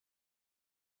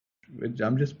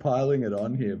I'm just piling it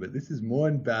on here, but this is more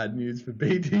than bad news for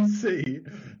BTC.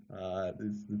 This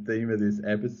is the theme of this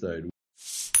episode.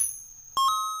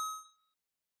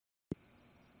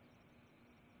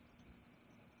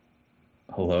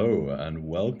 Hello and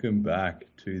welcome back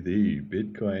to the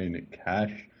Bitcoin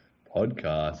Cash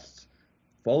podcast.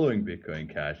 Following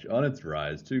Bitcoin Cash on its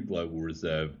rise to global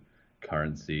reserve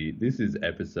currency, this is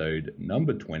episode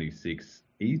number 26,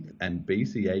 ETH and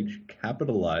BCH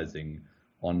capitalizing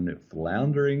on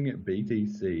Floundering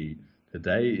BTC.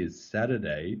 Today is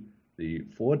Saturday, the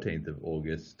 14th of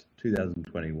August,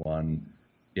 2021.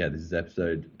 Yeah, this is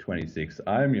episode 26.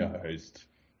 I am your host,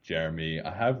 Jeremy.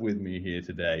 I have with me here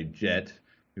today Jett,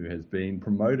 who has been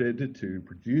promoted to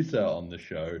producer on the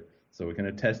show. So we're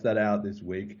going to test that out this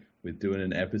week with doing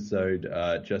an episode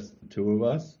just the two of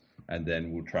us, and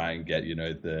then we'll try and get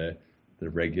the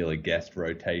regular guest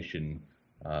rotation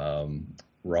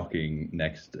rocking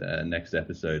next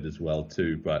episode as well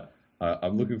too. But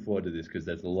I'm looking forward to this because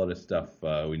there's a lot of stuff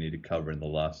we need to cover in the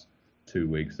last 2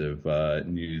 weeks of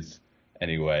news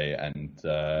anyway, and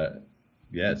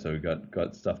yeah, so we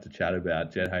got stuff to chat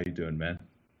about. Jett, how you doing, man?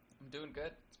 I'm doing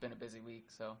good. It's been a busy week,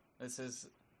 so this is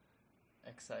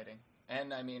exciting.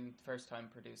 And I mean, first time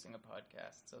producing a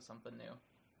podcast, so something new.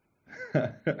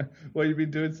 Well, you've been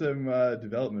doing some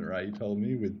development, right? You told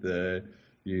me with the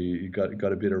you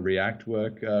got a bit of React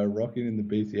work rocking in the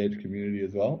BCH community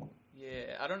as well.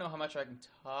 Yeah, I don't know how much I can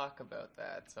talk about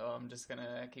that, so I'm just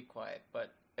gonna keep quiet.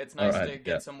 But it's nice to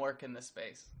get some work in this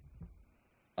space.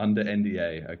 Under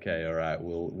NDA, okay, all right.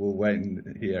 We'll wait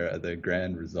and hear the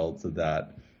grand results of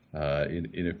that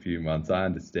in a few months. I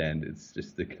understand it's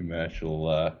just the commercial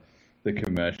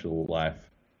life.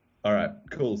 All right,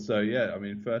 cool. So yeah, I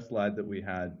mean, first slide that we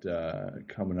had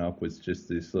coming up was just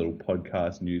this little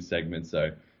podcast news segment. So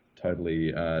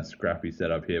totally scrappy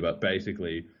setup here, but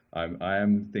basically, I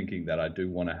am thinking that I do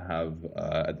want to have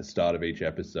at the start of each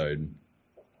episode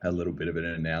a little bit of an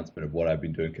announcement of what I've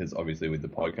been doing, because obviously with the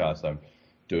podcast I'm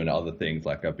doing other things,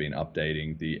 like I've been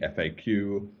updating the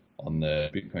FAQ on the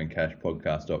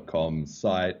bitcoincashpodcast.com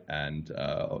site, and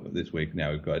this week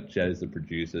now we've got Jett as the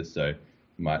producer, so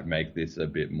might make this a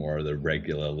bit more of the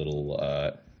regular little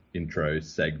intro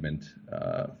segment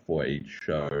for each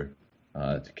show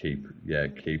to keep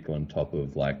on top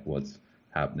of like what's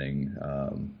happening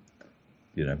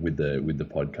with the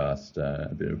podcast,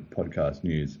 a bit of podcast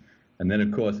news. And then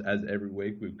of course, as every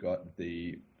week, we've got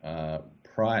the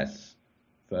price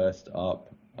first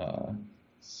up.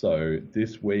 So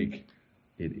this week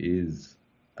it is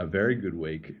a very good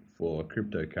week for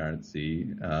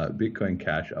cryptocurrency. Bitcoin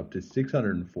Cash up to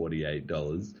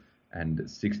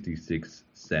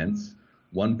 $648.66.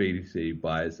 One BTC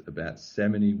buys about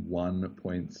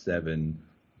 71.7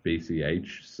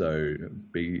 BCH. So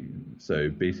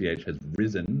BCH has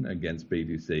risen against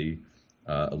BTC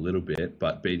a little bit,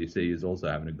 but BTC is also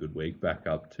having a good week, back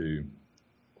up to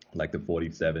like the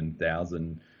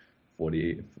 47,000,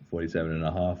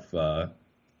 47.5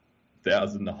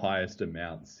 thousand, the highest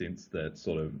amount since that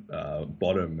sort of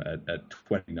bottom at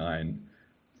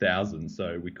 29,000.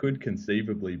 So we could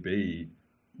conceivably be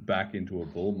back into a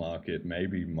bull market.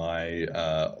 Maybe my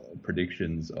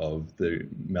predictions of the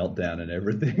meltdown and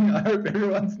everything, I hope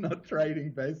everyone's not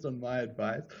trading based on my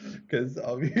advice, because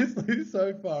obviously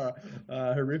so far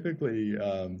horrifically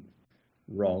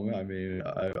wrong. I mean,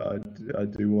 I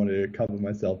do want to cover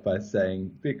myself by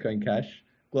saying Bitcoin Cash,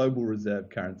 global reserve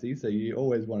currency, so you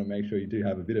always want to make sure you do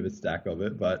have a bit of a stack of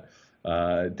it, but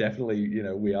definitely,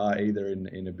 we are either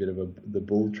in a bit of the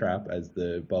bull trap as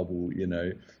the bubble,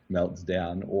 melts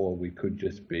down, or we could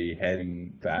just be heading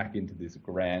back into this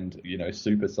grand,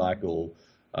 super cycle,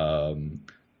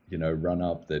 run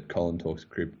up that Colin Talks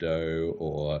Crypto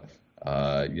or,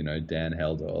 Dan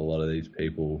Held, or a lot of these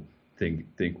people think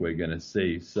we're going to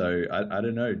see. So I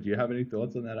don't know. Do you have any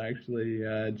thoughts on that actually,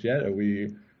 Jett? Are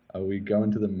we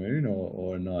going to the moon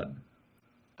or not?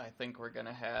 I think we're going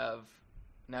to have...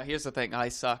 Now, here's the thing. I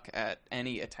suck at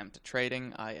any attempt at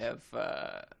trading. I've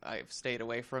stayed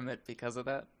away from it because of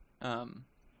that.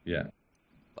 Yeah.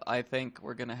 I think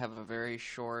we're going to have a very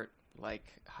short,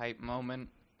 hype moment,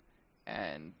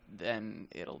 and then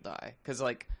it'll die. Because,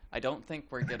 I don't think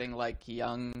we're getting,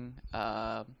 young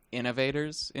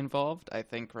innovators involved. I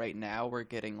think right now we're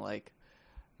getting,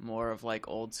 more of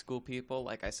old school people.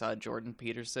 I saw Jordan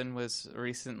Peterson was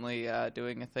recently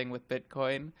doing a thing with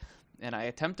Bitcoin, and I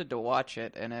attempted to watch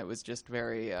it, and it was just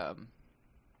very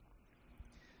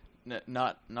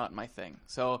not my thing.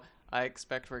 So I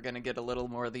expect we're going to get a little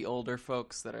more of the older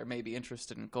folks that are maybe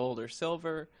interested in gold or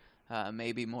silver,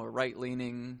 maybe more right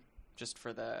leaning, just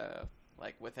for the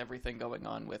like with everything going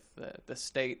on with the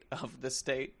state of the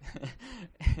state.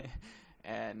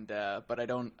 And but I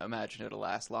don't imagine it'll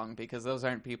last long, because those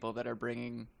aren't people that are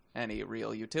bringing any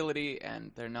real utility,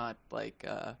 and they're not like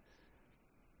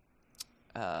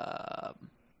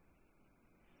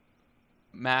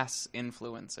mass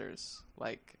influencers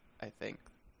like I think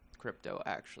crypto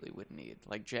actually would need,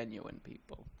 like genuine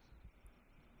people.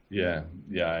 Yeah,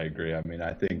 yeah, I agree. I mean,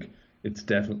 I think it's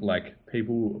definitely like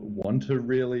people want to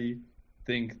really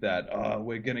think that, oh,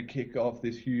 we're going to kick off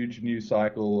this huge new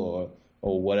cycle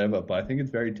or whatever. But I think it's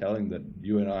very telling that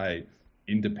you and I,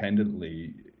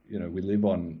 independently, we live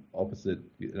on opposite,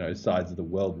 sides of the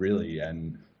world really,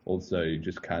 and also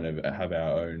just kind of have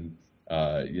our own,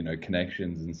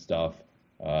 connections and stuff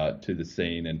to the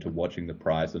scene and to watching the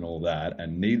price and all that.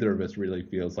 And neither of us really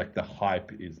feels like the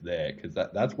hype is there, because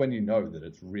that's when you know that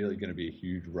it's really going to be a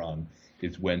huge run,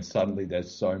 is when suddenly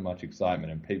there's so much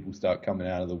excitement and people start coming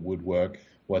out of the woodwork,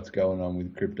 what's going on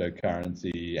with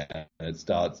cryptocurrency, and it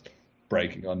starts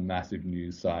breaking on massive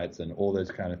news sites and all those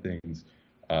kind of things.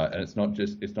 And it's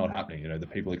not happening. The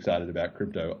people excited about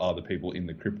crypto are the people in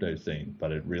the crypto scene,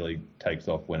 but it really takes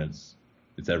off when it's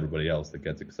everybody else that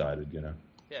gets excited.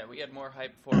 Yeah, we had more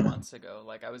hype 4 months ago.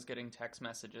 Like, I was getting text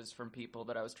messages from people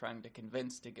that I was trying to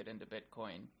convince to get into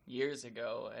Bitcoin years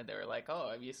ago, and they were like,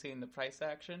 oh, have you seen the price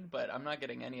action? But I'm not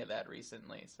getting any of that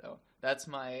recently, so that's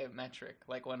my metric.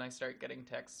 Like, when I start getting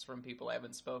texts from people I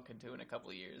haven't spoken to in a couple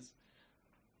of years.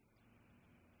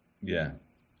 Yeah,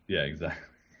 yeah, exactly.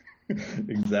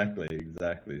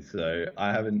 Exactly. So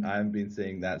I haven't been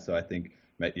seeing that. So I think,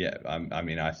 yeah, I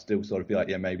mean, I still sort of feel like,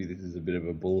 yeah, maybe this is a bit of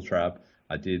a bull trap.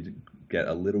 I did get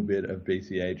a little bit of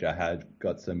BCH. I had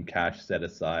got some cash set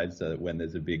aside so that when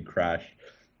there's a big crash,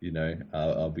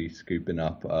 I'll be scooping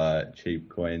up cheap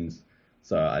coins.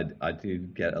 So I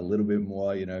did get a little bit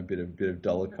more, a bit of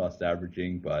dollar cost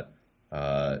averaging, but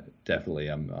definitely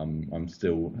I'm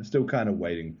still kind of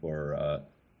waiting for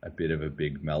a bit of a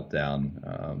big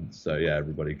meltdown. So yeah,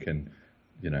 everybody can,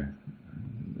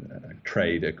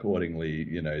 trade accordingly.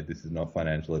 This is not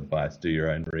financial advice. Do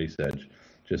your own research.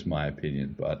 Just my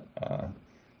opinion, but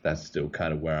that's still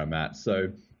kind of where I'm at. So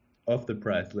off the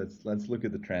price, let's look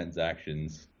at the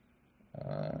transactions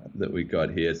that we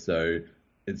got here. So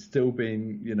it's still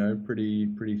been,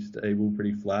 pretty stable,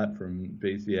 pretty flat from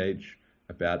BCH,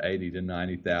 about 80 to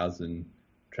 90,000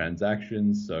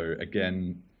 transactions. So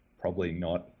again, probably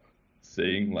not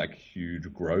seeing like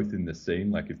huge growth in the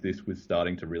scene. Like if this was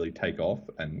starting to really take off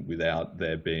and without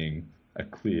there being a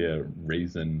clear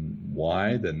reason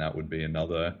why, then that would be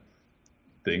another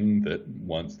thing that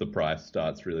once the price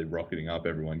starts really rocketing up,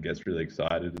 everyone gets really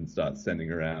excited and starts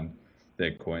sending around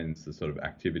their coins. The sort of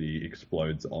activity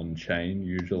explodes on chain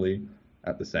usually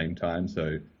at the same time.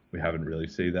 So we haven't really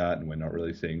seen that, and we're not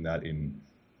really seeing that in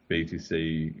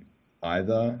BTC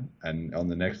either. And on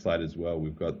the next slide as well,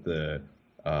 we've got the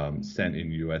cent in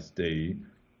USD,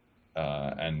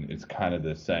 and it's kind of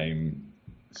the same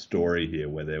story here,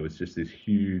 where there was just this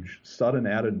huge sudden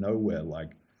out of nowhere,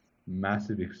 like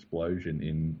massive explosion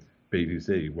in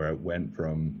BTC, where it went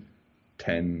from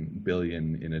 10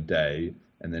 billion in a day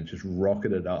and then just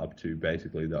rocketed up to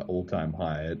basically the all-time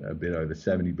high at a bit over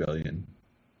 70 billion.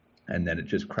 And then it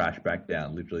just crashed back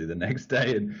down literally the next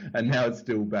day. And now it's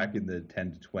still back in the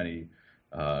 10 to 20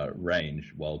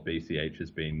 range, while BCH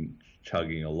has been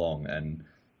chugging along. And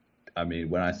I mean,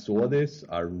 when I saw this,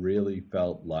 I really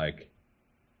felt like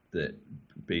that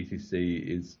BTC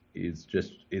is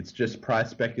just price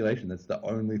speculation. That's the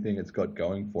only thing it's got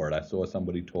going for it. I saw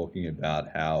somebody talking about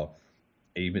how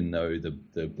even though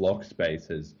the block space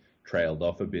has trailed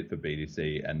off a bit for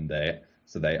BTC, and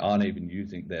they aren't even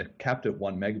using, they're capped at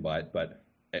 1 megabyte, but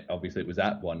obviously it was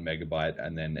at 1 megabyte,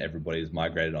 and then everybody has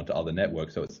migrated onto other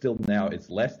networks. So it's still now, it's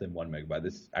less than 1 megabyte.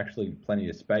 There's actually plenty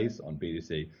of space on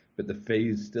BTC, but the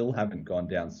fees still haven't gone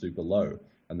down super low.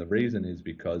 And the reason is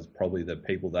because probably the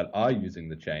people that are using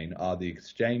the chain are the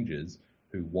exchanges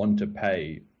who want to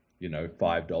pay,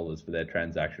 $5 for their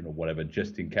transaction or whatever,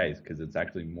 just in case, because it's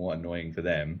actually more annoying for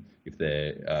them if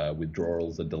their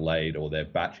withdrawals are delayed or they're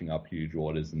batching up huge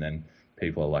orders and then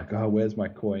people are like, oh, where's my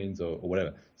coins or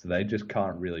whatever. So they just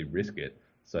can't really risk it.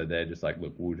 So they're just like,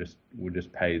 look, we'll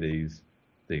just pay these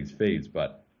fees.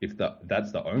 But if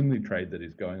that's the only trade that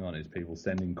is going on, is people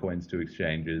sending coins to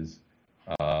exchanges,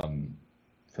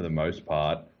 for the most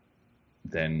part,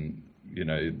 then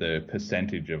the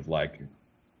percentage of like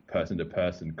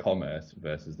person-to-person commerce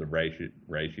versus the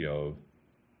ratio of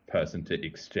person to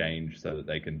exchange so that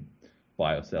they can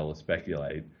buy or sell or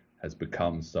speculate has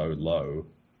become so low,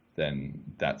 then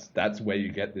that's where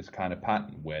you get this kind of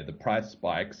pattern where the price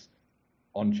spikes,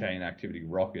 on-chain activity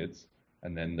rockets,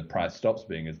 and then the price stops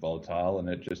being as volatile, and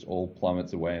it just all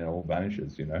plummets away and all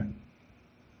vanishes, you know?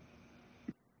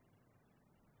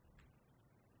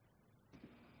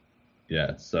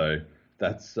 Yeah, so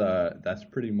that's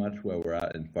pretty much where we're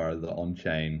at as far as the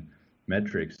on-chain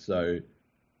metrics. So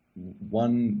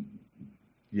one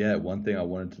one thing I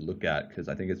wanted to look at, because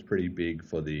I think it's pretty big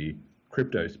for the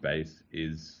crypto space,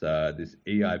 is this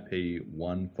EIP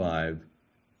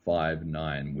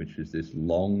 1559, which is this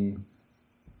long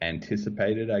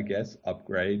anticipated, I guess,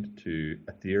 upgrade to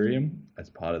Ethereum as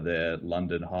part of their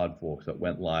London hard fork. So it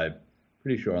went live,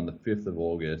 pretty sure, on the 5th of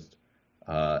August.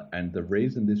 And the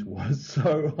reason this was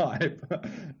so hype,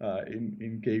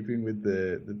 in keeping with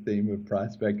the theme of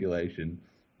price speculation,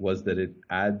 was that it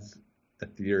adds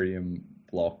Ethereum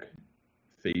block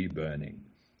fee burning.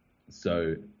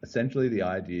 So essentially the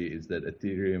idea is that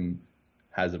Ethereum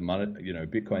has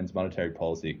Bitcoin's monetary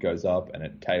policy. It goes up and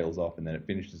it tails off and then it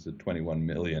finishes at 21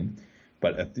 million.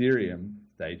 But Ethereum,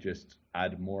 they just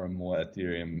add more and more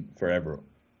Ethereum forever.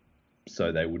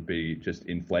 So they would be just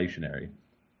inflationary.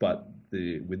 But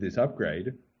with this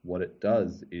upgrade, what it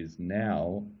does is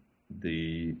now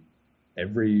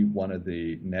every one of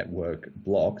the network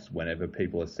blocks, whenever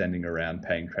people are sending around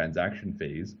paying transaction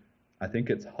fees, I think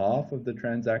it's half of the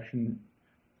transaction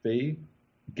fee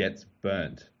gets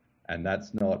burnt. And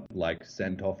that's not like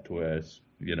sent off to a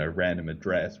random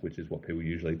address, which is what people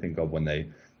usually think of when they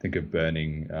think of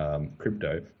burning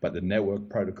crypto. But the network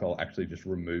protocol actually just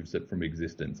removes it from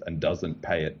existence and doesn't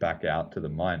pay it back out to the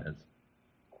miners.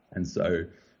 And so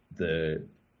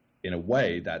in a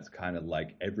way, that's kind of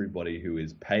like everybody who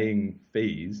is paying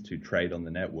fees to trade on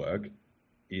the network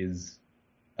is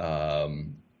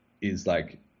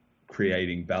like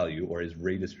creating value or is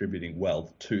redistributing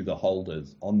wealth to the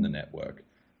holders on the network.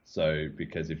 So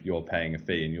because if you're paying a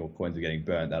fee and your coins are getting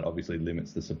burnt, that obviously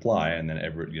limits the supply, and then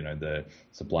the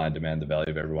supply and demand, the value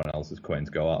of everyone else's coins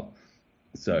go up.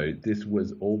 So this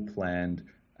was all planned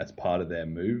as part of their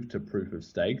move to proof of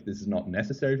stake. This is not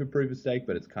necessary for proof of stake,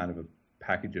 but it's kind of a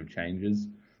package of changes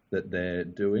that they're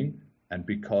doing. And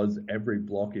because every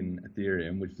block in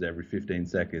Ethereum, which is every 15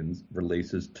 seconds,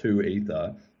 releases 2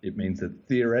 Ether, it means that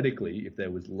theoretically, if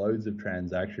there was loads of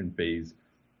transaction fees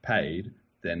paid,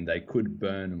 then they could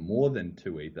burn more than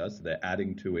 2 Ether. So they're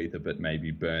adding 2 Ether, but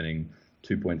maybe burning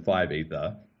 2.5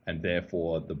 Ether. And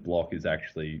therefore, the block is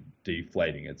actually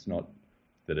deflating. It's not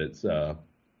that it's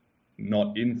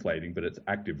not inflating, but it's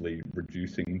actively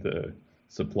reducing the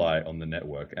supply on the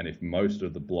network. And if most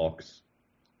of the blocks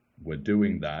were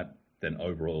doing that, then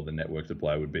overall the network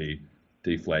supply would be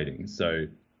deflating. So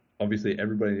obviously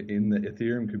everybody in the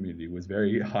Ethereum community was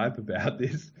very hype about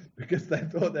this because they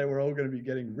thought they were all going to be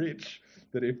getting rich,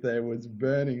 that if there was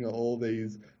burning all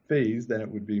these fees, then it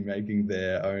would be making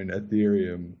their own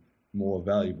Ethereum more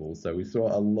valuable. So we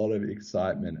saw a lot of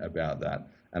excitement about that.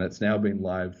 And it's now been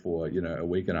live for, a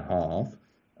week and a half.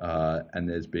 And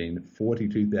there's been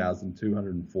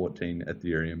 42,214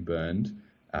 Ethereum burned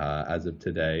as of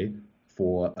today,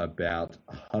 for about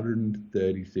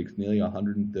nearly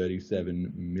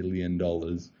 $137 million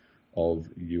of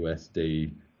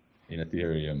USD in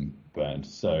Ethereum burned.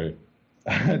 So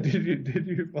did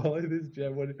you follow this,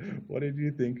 Jett? What did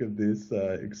you think of this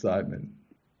excitement?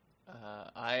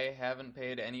 I haven't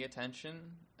paid any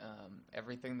attention.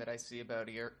 Everything that I see about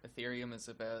Ethereum is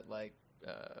about like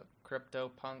crypto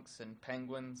punks and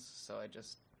penguins, so I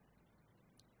just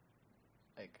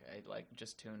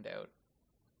tuned out.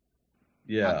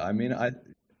 Yeah, I mean, I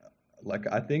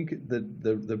think that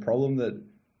the problem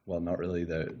not really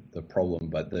the problem,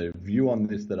 but the view on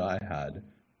this that I had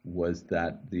was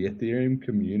that the Ethereum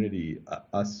community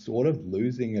are sort of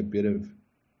losing a bit of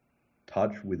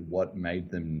touch with what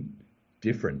made them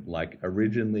different. Like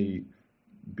originally,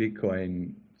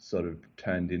 Bitcoin sort of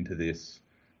turned into this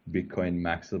Bitcoin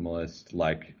maximalist,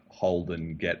 like hold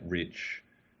and get rich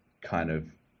kind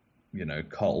of,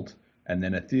 cult. And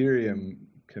then Ethereum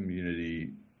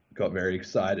community got very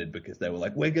excited because they were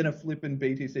like, we're going to flip in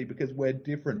BTC because we're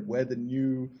different. We're the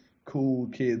new cool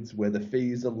kids where the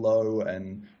fees are low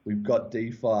and we've got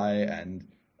DeFi and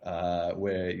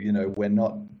we're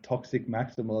not toxic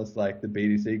maximalists like the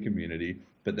BTC community.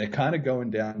 But they're kind of going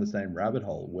down the same rabbit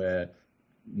hole where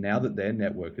now that their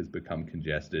network has become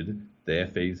congested, their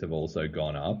fees have also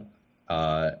gone up.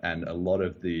 And a lot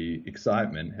of the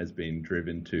excitement has been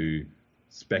driven to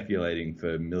speculating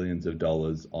for millions of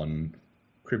dollars on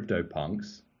crypto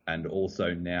punks, and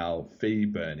also now fee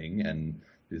burning and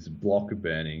this block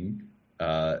burning.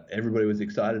 Everybody was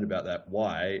excited about that.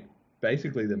 Why?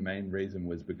 Basically, the main reason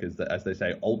was because, as they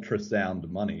say, ultrasound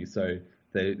money. So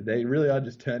they really are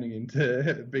just turning into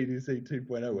BTC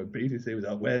 2.0, where BTC was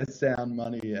like, we're sound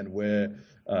money and we're,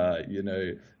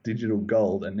 digital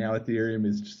gold. And now Ethereum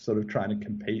is just sort of trying to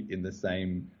compete in the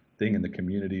same thing. And the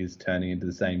community is turning into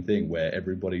the same thing, where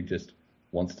everybody just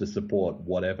wants to support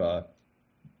whatever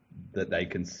that they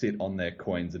can sit on their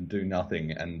coins and do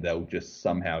nothing, and they'll just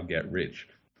somehow get rich.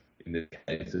 In this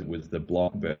case, it was the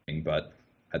block burning, but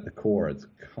at the core, it's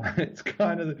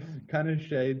kind of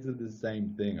shades of the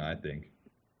same thing, I think.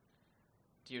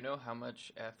 Do you know how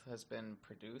much ETH has been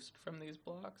produced from these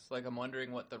blocks? Like, I'm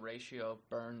wondering what the ratio of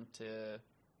burn to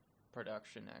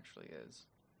production actually is.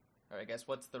 Or I guess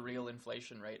what's the real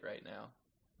inflation rate right now?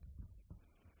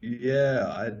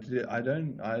 Yeah, I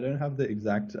don't have the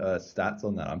exact stats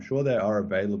on that. I'm sure they are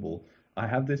available. I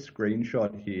have this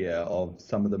screenshot here of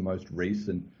some of the most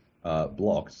recent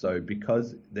blocks. So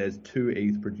because there's 2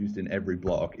 ETH produced in every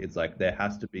block, it's like there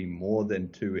has to be more than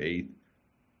 2 ETH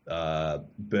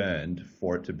burned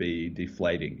for it to be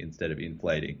deflating instead of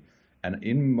inflating. And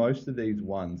in most of these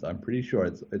ones, I'm pretty sure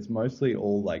it's mostly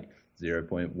all like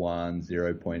 0.1,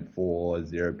 0.4,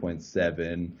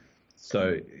 0.7.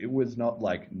 So it was not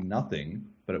like nothing,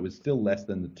 but it was still less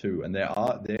than the 2. And there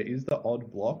is the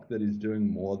odd block that is doing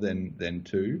more than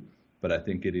 2, but I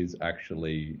think it is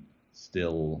actually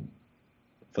still,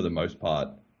 for the most part,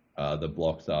 the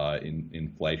blocks are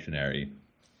inflationary.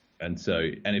 And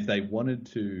if they wanted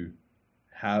to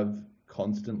have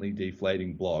constantly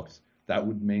deflating blocks, that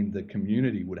would mean the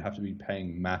community would have to be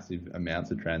paying massive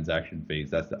amounts of transaction fees.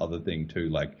 That's the other thing too.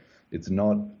 Like, it's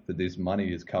not that this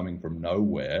money is coming from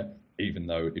nowhere, even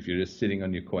though if you're just sitting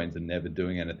on your coins and never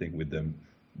doing anything with them,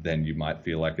 then you might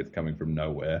feel like it's coming from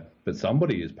nowhere. But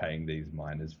somebody is paying these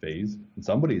miners fees, and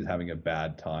somebody is having a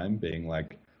bad time being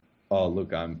like, oh,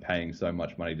 look, I'm paying so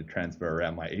much money to transfer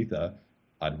around my Ether.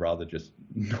 I'd rather just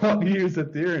not use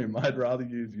Ethereum. I'd rather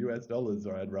use US dollars,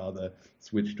 or I'd rather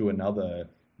switch to another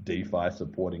DeFi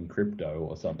supporting crypto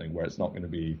or something where it's not going to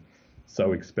be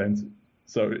so expensive.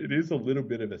 So it is a little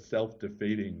bit of a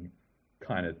self-defeating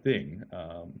kind of thing,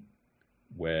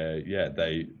 where, yeah,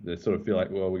 they sort of feel like,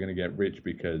 well, we're going to get rich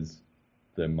because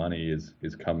the money is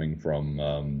coming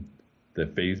from the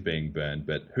fees being burned.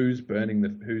 But who's paying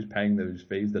those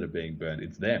fees that are being burned?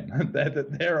 It's them.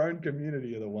 Their own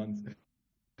community are the ones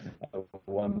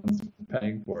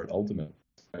paying for it ultimately.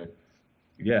 So,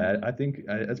 yeah, I think,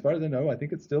 as far as I know, I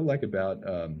think it's still like about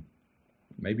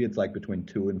maybe it's like between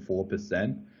 2 and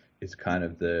 4% is kind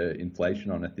of the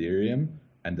inflation on Ethereum,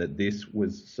 and that this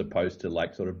was supposed to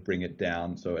like sort of bring it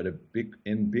down. So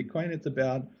in Bitcoin, it's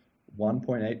about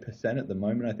 1.8% at the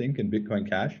moment, I think, in Bitcoin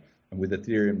Cash, and with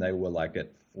Ethereum they were like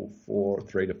at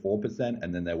 3 to 4%,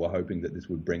 and then they were hoping that this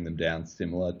would bring them down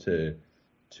similar to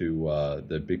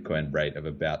the Bitcoin rate of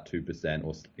about 2%,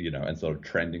 or and sort of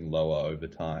trending lower over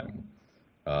time.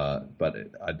 But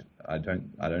I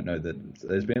don't know that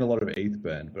there's been a lot of ETH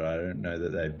burned, but I don't know that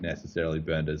they've necessarily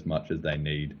burned as much as they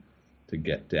need to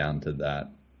get down to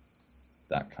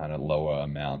that kind of lower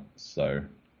amount. So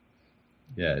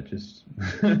yeah, just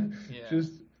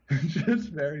just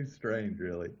very strange,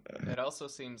 really. It also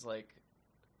seems like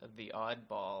the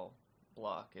oddball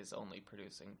block is only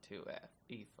producing 2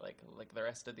 ETH. Like the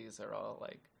rest of these are all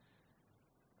like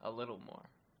a little more.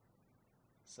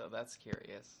 So that's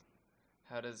curious.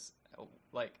 How does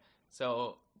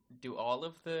so do all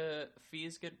of the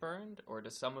fees get burned, or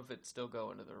does some of it still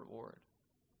go into the reward?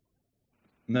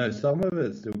 No, some of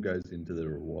it still goes into the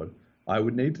reward. I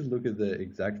would need to look at the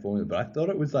exact formula, but I thought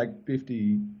it was like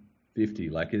 50-50.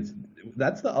 Like,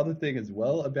 that's the other thing as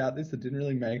well about this that didn't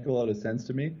really make a lot of sense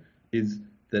to me, is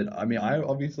that, I mean, I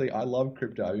love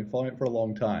crypto. I've been following it for a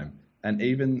long time. And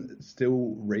even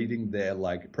still reading their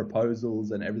like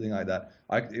proposals and everything like that,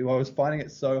 I was finding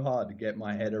it so hard to get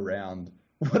my head around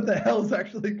what the hell's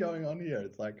actually going on here.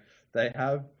 It's like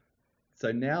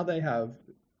now they have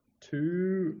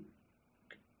two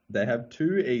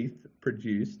ETH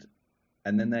produced,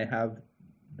 and then they have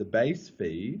the base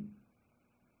fee.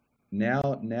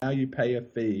 Now you pay a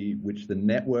fee which the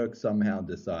network somehow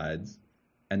decides,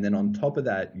 and then on top of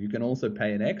that, you can also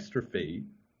pay an extra fee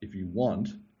if you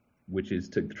want, which is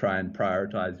to try and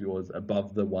prioritize yours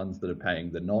above the ones that are paying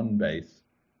the non-base.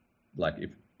 Like,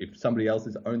 if somebody else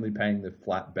is only paying the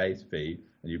flat base fee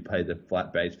and you pay the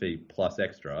flat base fee plus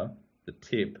extra, the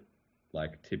tip,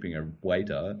 like tipping a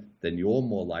waiter, then you're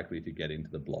more likely to get into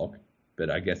the block. But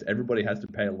I guess everybody has to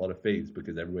pay a lot of fees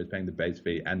because everybody's paying the base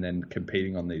fee and then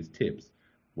competing on these tips,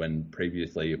 when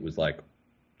previously it was like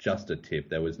just a tip,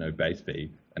 there was no base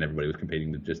fee, and everybody was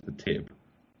competing with just the tip.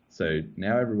 So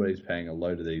now everybody's paying a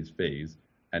load of these fees,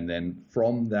 and then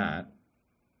from that,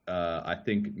 I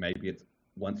think maybe it's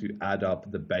once you add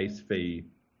up the base fee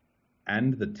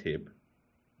and the tip,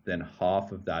 then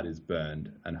half of that is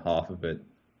burned and half of it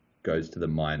goes to the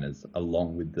miners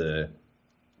along with the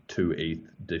 2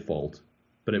 ETH default.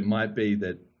 But it might be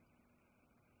that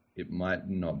it might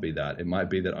not be that. It might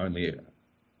be that only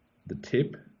the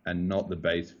tip and not the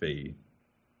base fee,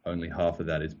 only half of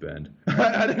that is burned.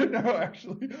 I don't know,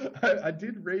 actually. I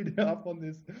did read up on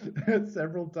this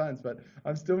several times, but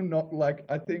I'm still not like,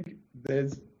 I think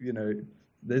there's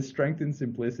strength in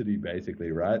simplicity,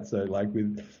 basically, right? So like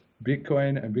with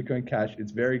Bitcoin and Bitcoin Cash,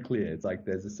 it's very clear. It's like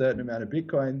there's a certain amount of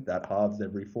Bitcoin that halves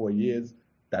every 4 years.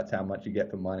 That's how much you get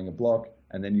for mining a block.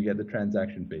 And then you get the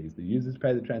transaction fees. The users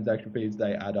pay the transaction fees,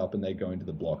 they add up and they go into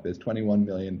the block. There's 21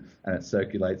 million and it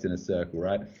circulates in a circle,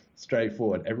 right?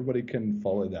 Straightforward. Everybody can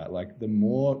follow that. Like the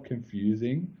more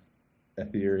confusing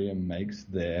Ethereum makes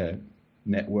their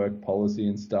network policy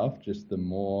and stuff, just the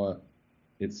more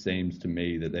it seems to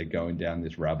me that they're going down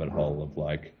this rabbit hole of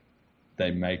like, they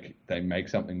make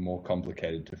something more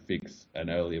complicated to fix an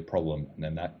earlier problem, and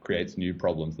then that creates new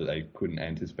problems that they couldn't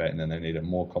anticipate, and then they need it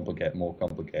more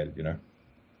complicated, you know?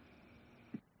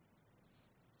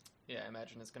 Yeah, I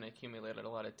imagine it's going to accumulate a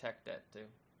lot of tech debt too.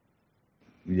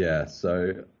 Yeah,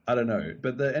 so I don't know.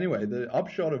 But anyway, the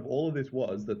upshot of all of this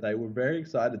was that they were very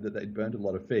excited that they'd burnt a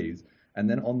lot of fees. And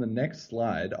then on the next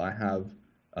slide, I have,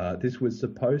 this was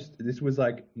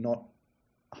like not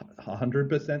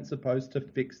 100% supposed to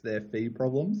fix their fee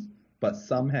problems, but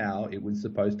somehow it was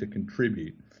supposed to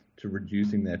contribute to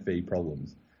reducing their fee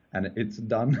problems. And it's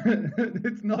done.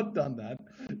 It's not done that.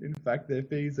 In fact, their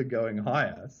fees are going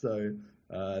higher. So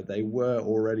they were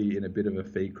already in a bit of a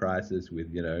fee crisis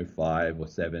with, $5 or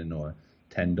 $7 or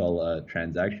 $10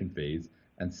 transaction fees.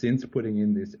 And since putting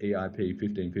in this EIP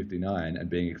 1559 and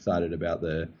being excited about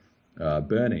the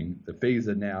burning, the fees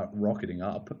are now rocketing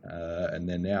up, and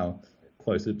they're now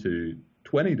closer to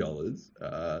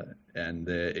 $20, and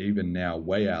they're even now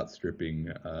way outstripping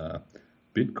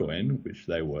Bitcoin, which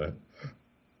they were,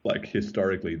 like,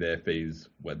 historically their fees,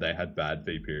 when they had bad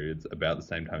fee periods about the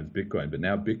same time as Bitcoin, but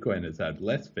now Bitcoin has had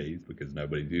less fees because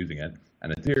nobody's using it,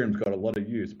 and Ethereum's got a lot of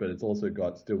use, but it's also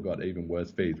still got even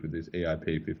worse fees with this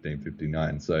EIP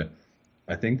 1559. So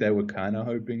I think they were kind of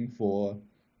hoping for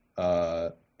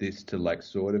this to like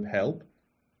sort of help.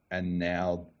 And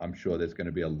now I'm sure there's going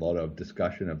to be a lot of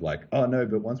discussion of like, oh no,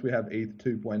 but once we have ETH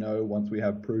 2.0, once we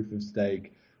have proof of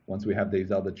stake, once we have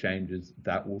these other changes,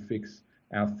 that will fix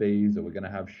our fees, or we're going to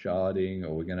have sharding, or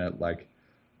we're going to like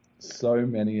so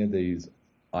many of these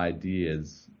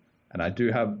ideas. And I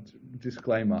do have,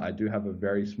 disclaimer, I do have a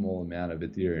very small amount of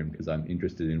Ethereum because I'm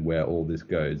interested in where all this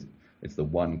goes. It's the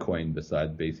one coin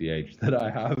beside BCH that I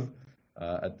have,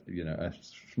 a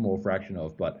small fraction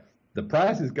of, but the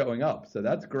price is going up, so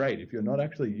that's great. If you're not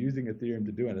actually using Ethereum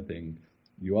to do anything,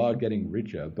 you are getting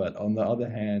richer. But on the other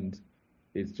hand,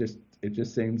 it just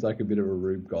seems like a bit of a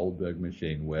Rube Goldberg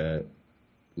machine where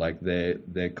like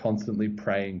they're constantly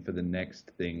praying for the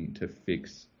next thing to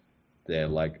fix their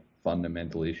like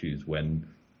fundamental issues when,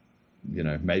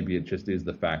 maybe it just is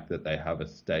the fact that they have a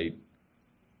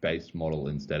state-based model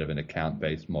instead of an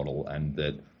account-based model, and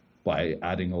that by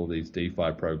adding all these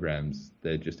DeFi programs,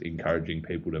 they're just encouraging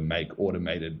people to make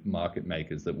automated market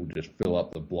makers that will just fill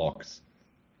up the blocks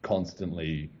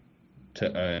constantly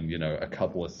to earn, a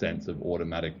couple of cents of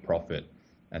automatic profit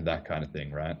and that kind of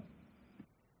thing, right?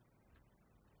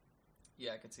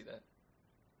 Yeah, I could see that.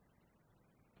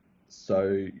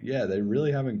 So yeah, they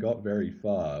really haven't got very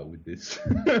far with this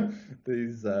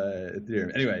these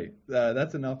Ethereum. Anyway,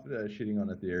 that's enough shitting on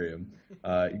Ethereum.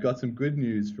 You got some good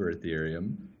news for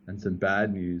Ethereum and some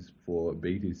bad news for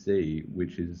BTC,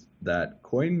 which is that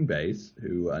Coinbase,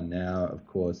 who are now, of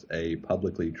course, a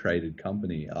publicly traded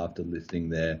company after listing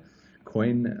their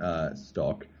coin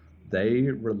stock, they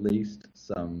released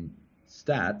some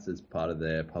stats as part of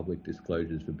their public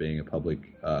disclosures for being a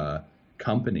public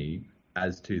company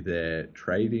as to their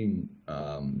trading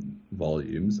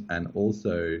volumes and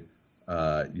also,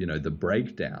 the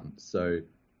breakdown. So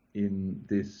in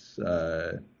this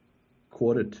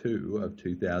Q2 of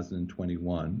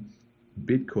 2021,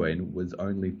 Bitcoin was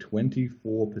only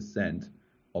 24%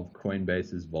 of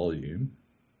Coinbase's volume.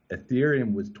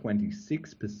 Ethereum was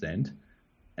 26%.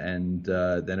 And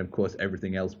then, of course,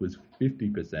 everything else was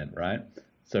 50%, right?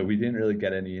 So we didn't really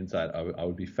get any insight. I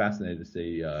would be fascinated to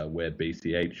see where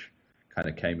BCH kind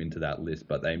of came into that list,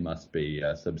 but they must be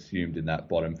subsumed in that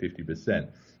bottom 50%.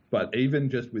 But even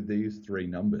just with these three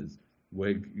numbers,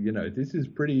 this is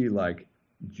pretty like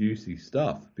juicy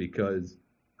stuff, because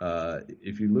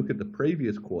if you look at the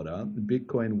previous quarter,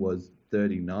 Bitcoin was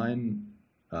 39%,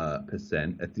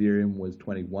 Ethereum was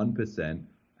 21%,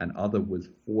 and other was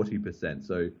 40%.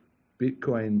 So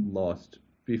Bitcoin lost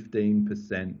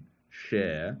 15%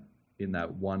 share in that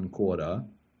one quarter,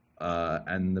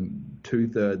 and the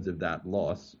 2/3 of that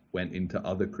loss went into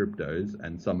other cryptos,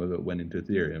 and some of it went into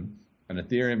Ethereum. And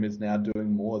Ethereum is now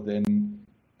doing more than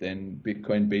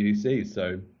Bitcoin BTC.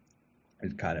 So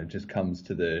it kind of just comes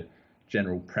to the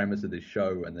general premise of this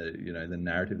show and the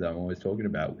narrative that I'm always talking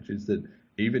about, which is that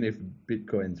even if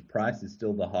Bitcoin's price is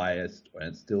still the highest and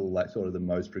it's still like sort of the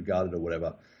most regarded or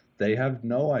whatever, they have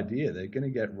no idea. They're going to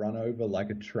get run over like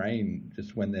a train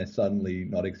just when they're suddenly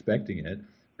not expecting it,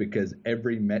 because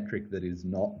every metric that is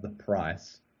not the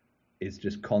price is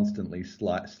just constantly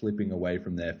slipping away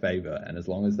from their favor. And as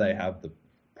long as they have the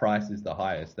price is the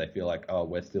highest, they feel like, oh,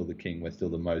 we're still the king, we're still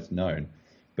the most known.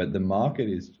 But the market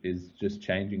is just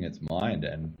changing its mind,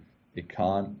 and it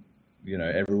can't,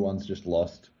 everyone's just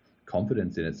lost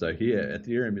confidence in it. So here,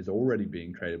 Ethereum is already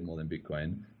being traded more than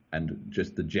Bitcoin, and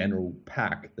just the general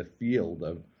pack, the field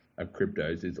of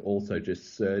cryptos is also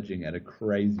just surging at a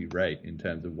crazy rate in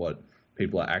terms of what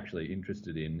people are actually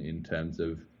interested in terms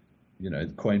of,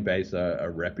 Coinbase are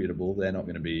reputable. They're not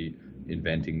going to be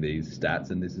inventing these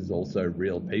stats, and this is also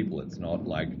real people. It's not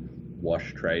like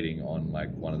wash trading on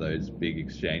like one of those big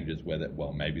exchanges where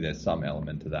maybe there's some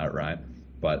element to that, right?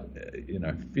 But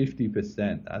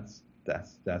 50%,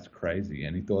 that's crazy.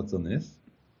 Any thoughts on this?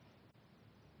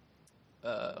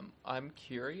 I'm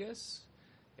curious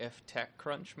if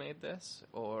TechCrunch made this,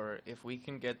 or if we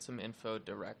can get some info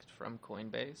direct from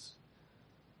Coinbase.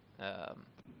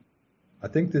 I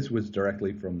think this was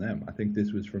directly from them. I think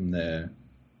this was from their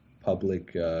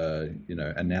public,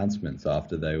 announcements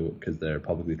after because they're a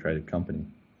publicly traded company.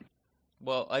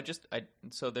 Well,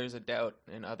 so there's a doubt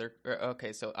in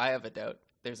so I have a doubt.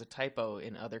 There's a typo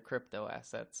in other crypto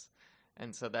assets,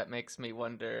 and so that makes me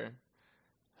wonder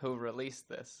who released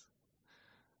this.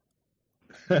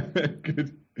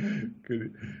 Good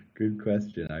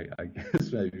question. I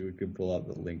guess maybe we can pull up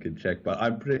the link and check.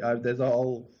 But there's a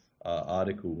whole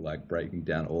article like breaking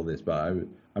down all this. But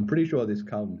I'm pretty sure this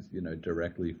comes,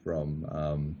 directly from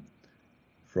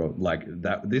like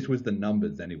that. This was the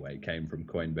numbers anyway. Came from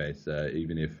Coinbase.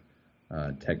 Even if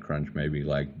TechCrunch maybe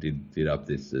like did up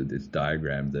this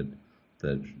diagram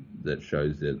that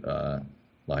shows it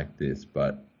like this,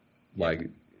 but like.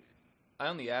 I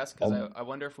only ask because I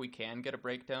wonder if we can get a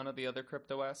breakdown of the other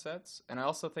crypto assets, and I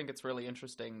also think it's really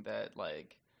interesting that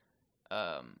like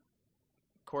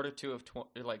Q2 of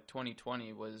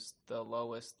 2020 was the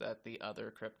lowest that the other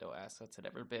crypto assets had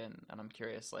ever been, and I'm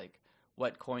curious like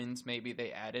what coins maybe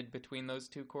they added between those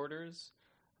two quarters,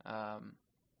 and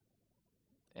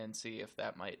see if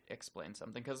that might explain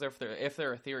something. Because if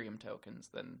they're Ethereum tokens,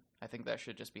 then I think that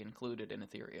should just be included in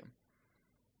Ethereum.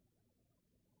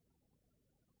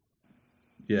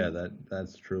 Yeah,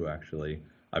 that's true, actually.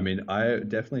 I mean, I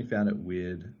definitely found it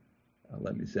weird.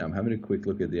 Let me see. I'm having a quick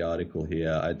look at the article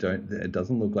here. It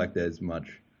doesn't look like there's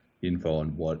much info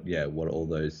on what all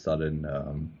those sudden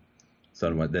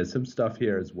there's some stuff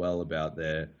here as well about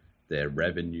their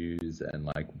revenues and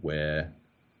like where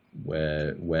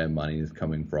money is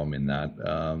coming from in that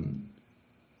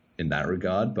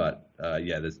regard. But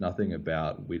there's nothing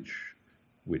about which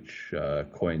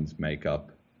coins make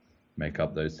up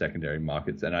those secondary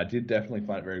markets. And I did definitely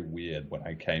find it very weird when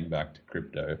I came back to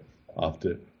crypto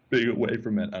after being away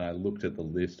from it, and I looked at the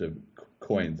list of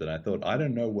coins and I thought, I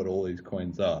don't know what all these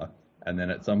coins are. And then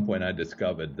at some point I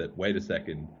discovered that, wait a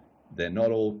second, they're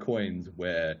not all coins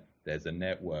where there's a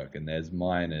network and there's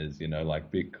miners,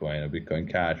 like Bitcoin or Bitcoin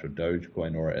Cash or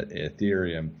Dogecoin or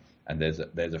Ethereum, and there's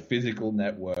a physical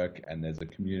network and there's a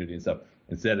community and stuff.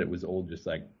 Instead, it was all just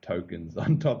like tokens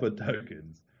on top of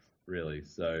tokens, really.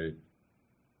 So,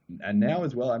 and now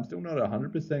as well, I'm still not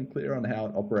 100% clear on how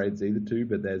it operates either too,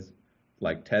 but there's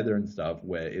like Tether and stuff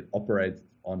where it operates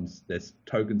there's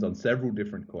tokens on several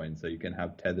different coins. So you can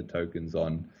have Tether tokens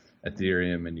on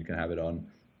Ethereum and you can have it on,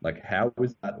 like, how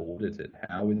is that audited?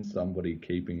 How is somebody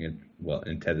keeping it? Well,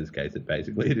 in Tether's case, it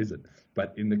isn't.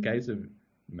 But in the case of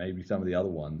maybe some of the other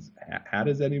ones, how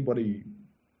does anybody,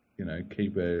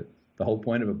 keep the whole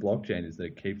point of a blockchain is that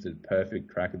it keeps a perfect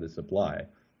track of the supply.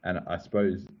 And I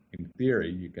suppose in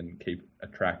theory, you can keep a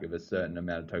track of a certain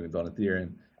amount of tokens on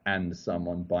Ethereum and some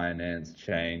on Binance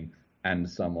chain and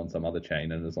some on some other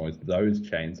chain. And as long as those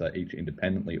chains are each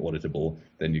independently auditable,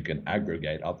 then you can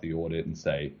aggregate up the audit and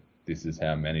say, this is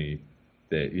how many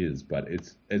there is. But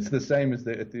it's the same as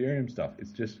the Ethereum stuff.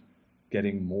 It's just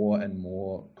getting more and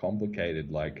more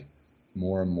complicated, like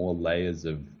more and more layers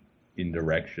of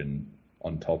indirection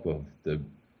on top of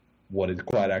what is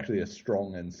quite actually a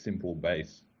strong and simple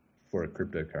base for a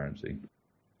cryptocurrency.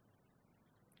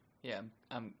 Yeah,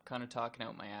 I'm kind of talking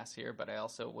out my ass here, but I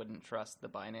also wouldn't trust the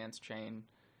Binance chain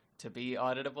to be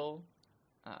auditable.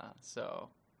 So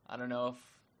I don't know if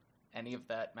any of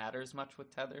that matters much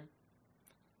with Tether.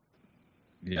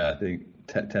 Yeah, I think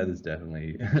Tether's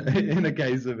definitely in a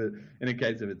case of it, in a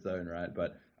case of its own, right?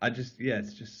 But I just, yeah,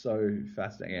 it's just so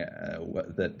fascinating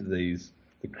that the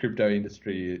crypto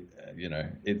industry,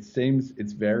 it seems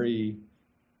it's very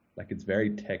it's very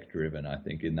tech driven. I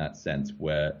think in that sense,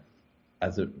 where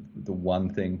the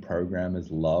one thing programmers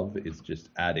love is just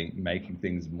making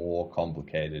things more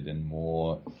complicated and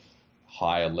more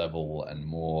higher level and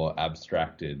more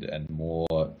abstracted and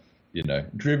more,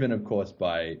 driven, of course,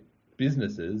 by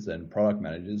businesses and product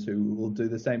managers who will do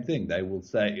the same thing. They will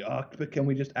say, oh, but can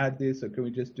we just add this, or can we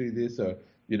just do this? Or,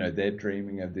 they're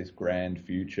dreaming of this grand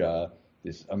future,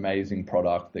 this amazing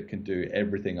product that can do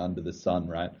everything under the sun,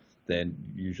 right? They're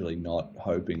usually not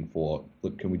hoping for,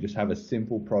 look, can we just have a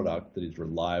simple product that is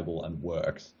reliable and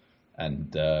works?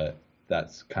 And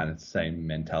that's kind of the same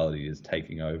mentality is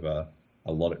taking over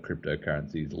a lot of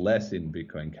cryptocurrencies, less in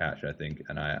Bitcoin Cash, I think.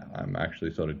 And I'm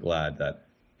actually sort of glad that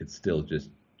it's still just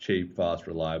cheap, fast,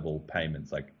 reliable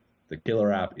payments. Like the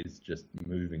killer app is just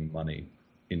moving money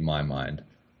in my mind.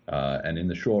 And in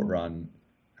the short run,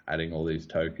 adding all these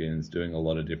tokens, doing a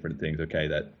lot of different things, okay,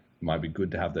 that might be good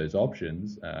to have those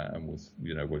options. And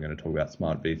we're going to talk about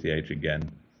smartBCH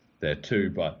again there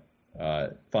too. But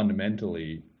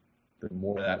fundamentally, the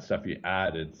more of that stuff you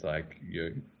add, it's like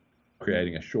you're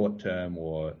creating a short term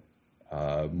or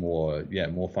more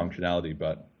functionality,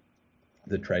 but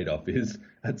the trade-off is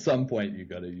at some point you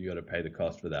got to pay the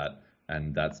cost for that,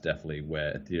 and that's definitely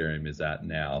where Ethereum is at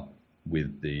now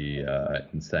with the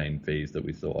insane fees that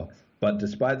we saw. But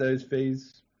despite those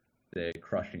fees, they're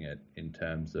crushing it in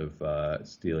terms of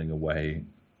stealing away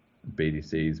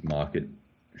BTC's market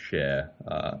share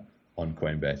on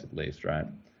Coinbase at least, right?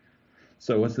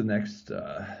 So what's the next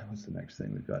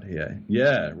thing we've got here?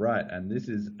 Yeah, right. And this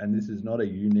is not a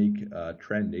unique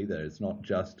trend either. It's not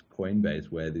just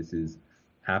Coinbase where this is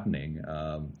happening.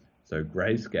 So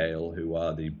Greyscale, who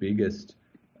are the biggest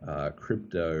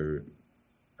crypto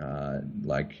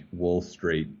Wall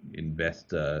Street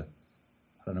investor,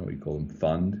 I don't know what you call them,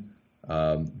 fund.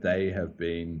 They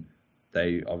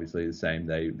obviously the same.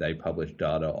 They publish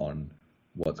data on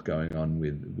what's going on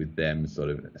with them sort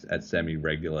of at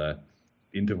semi-regular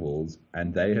intervals,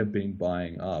 and they have been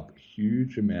buying up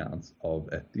huge amounts of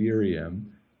Ethereum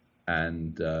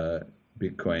and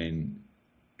Bitcoin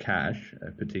Cash,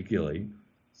 particularly.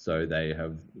 So they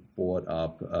have bought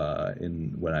up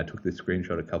when I took this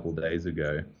screenshot a couple of days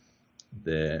ago,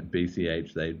 their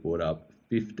BCH, they bought up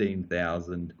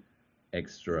 15,000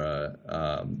 extra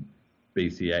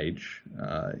BCH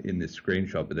in this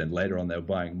screenshot, but then later on they were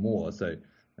buying more. So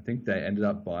I think they ended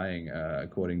up buying,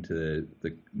 according to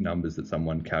the numbers that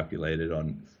someone calculated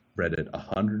on Reddit,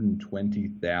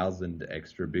 120,000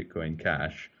 extra Bitcoin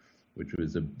Cash, which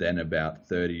was then about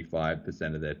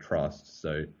 35% of their trust.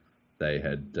 So they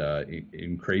had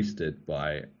increased it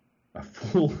by a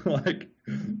full,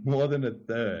 more than a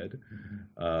third.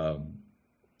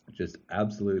 Just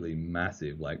absolutely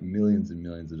massive, like millions and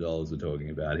millions of dollars we're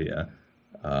talking about here.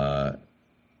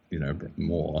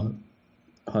 More.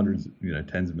 Hundreds,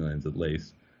 tens of millions at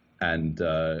least, and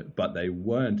but they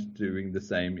weren't doing the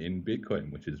same in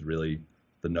Bitcoin, which is really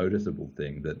the noticeable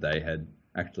thing, that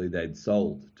they'd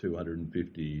sold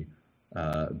 250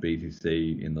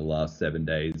 BTC in the last 7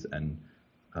 days, and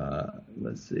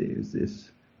let's see, is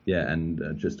this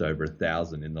and just over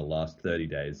 1,000 in the last 30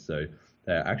 days. So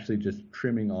they're actually just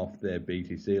trimming off their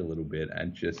BTC a little bit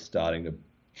and just starting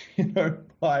to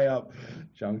buy up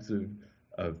chunks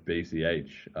of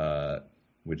BCH.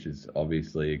 Which is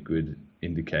obviously a good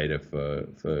indicator for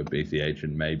BCH,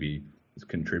 and maybe is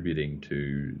contributing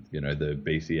to the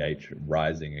BCH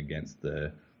rising against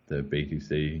the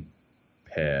BTC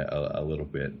pair a little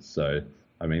bit. So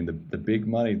I mean the big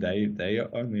money, they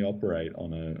only operate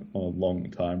on a long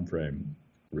time frame,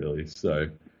 really. So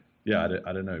yeah,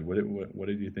 I don't know. What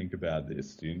did you think about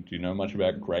this? Do you know much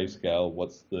about Greyscale?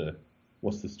 What's the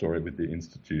story with the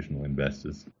institutional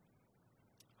investors?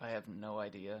 I have no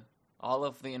idea. All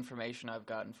of the information I've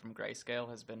gotten from Greyscale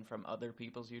has been from other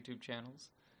people's YouTube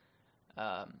channels.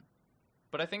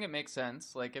 But I think it makes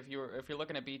sense. Like if you're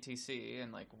looking at BTC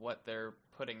and like what they're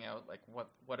putting out, like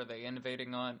what are they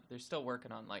innovating on? They're still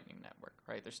working on Lightning Network,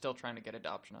 right? They're still trying to get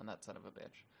adoption on that son of a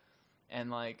bitch. And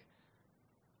like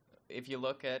if you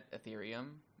look at Ethereum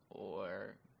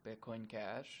or Bitcoin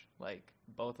Cash, like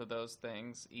both of those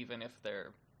things, even if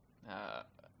they're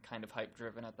kind of hype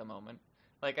driven at the moment,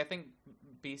 like I think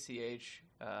BCH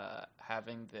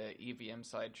having the EVM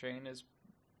sidechain is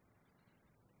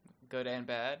good and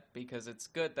bad, because it's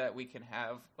good that we can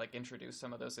have, like, introduce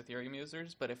some of those Ethereum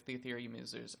users, but if the Ethereum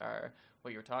users are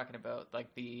what you're talking about, like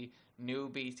the new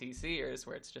BTCers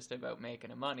where it's just about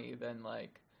making a money, then,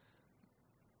 like,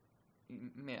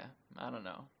 yeah, I don't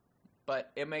know.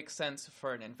 But it makes sense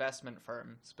for an investment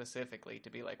firm specifically to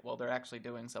be like, well, they're actually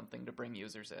doing something to bring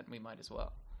users in, we might as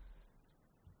well.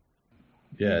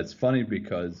 Yeah, it's funny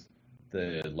because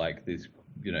this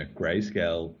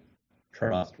Grayscale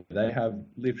trust, they have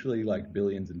literally like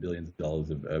billions and billions of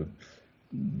dollars of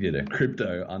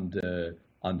crypto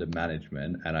under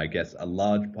management, and I guess a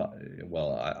large part,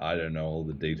 well, I don't know all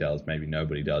the details, maybe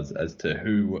nobody does, as to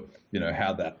who,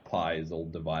 how that pie is all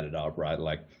divided up, right?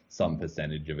 Like some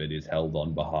percentage of it is held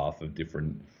on behalf of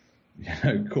different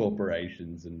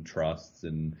corporations and trusts,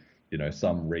 and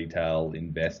some retail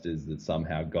investors that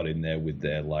somehow got in there with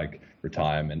their like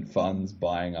retirement funds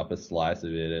buying up a slice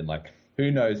of it, and like who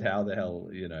knows how the hell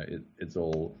it's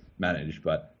all managed.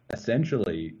 But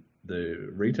essentially the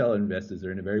retail investors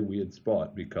are in a very weird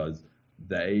spot because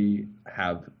they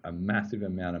have a massive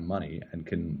amount of money and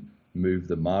can move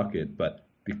the market, but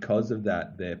because of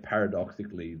that, they're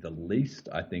paradoxically the least,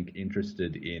 I think,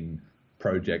 interested in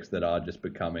projects that are just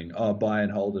becoming, oh, buy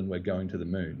and hold and we're going to the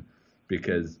moon.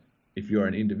 Because if you're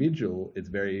an individual, it's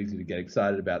very easy to get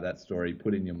excited about that story,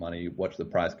 put in your money, watch the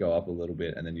price go up a little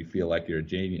bit, and then you feel like you're a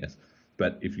genius.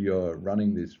 But if you're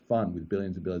running this fund with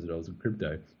billions and billions of dollars of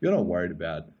crypto, you're not worried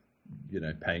about,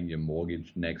 paying your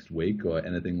mortgage next week or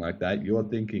anything like that. You're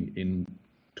thinking in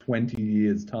 20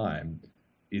 years' time,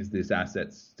 is this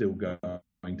asset still going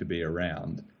to be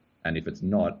around? And if it's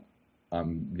not,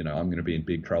 I'm going to be in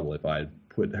big trouble if I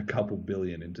put a couple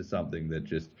billion into something that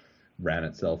just ran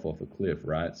itself off a cliff,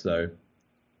 right? So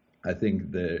I think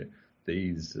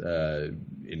these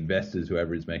investors,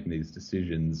 whoever is making these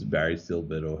decisions, Barry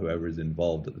Silbert or whoever is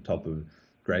involved at the top of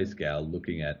Grayscale,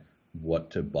 looking at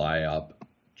what to buy up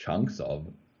chunks of,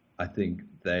 I think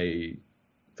they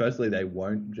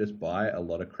won't just buy a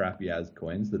lot of crappy ass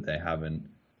coins that they haven't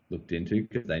looked into,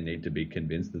 because they need to be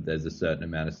convinced that there's a certain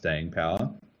amount of staying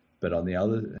power. But on the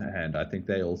other hand, I think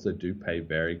they also do pay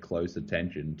very close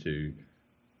attention to,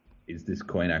 is this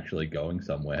coin actually going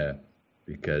somewhere?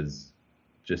 Because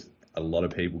just a lot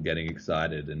of people getting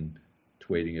excited and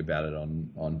tweeting about it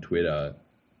on Twitter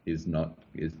is not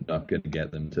going to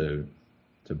get them to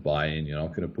buy in. You're not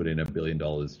going to put in $1 billion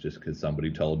just because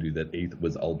somebody told you that ETH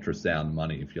was ultrasound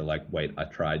money. If you're like, wait, I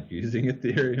tried using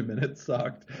Ethereum and it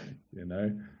sucked,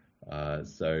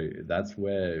 So that's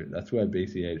where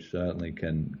BCH certainly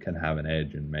can have an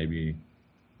edge, and maybe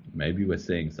we're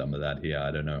seeing some of that here.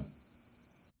 I don't know.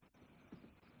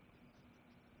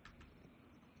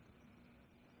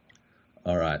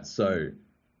 All right, so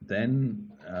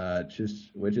then I'm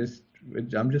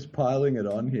just piling it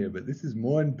on here, but this is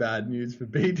more than bad news for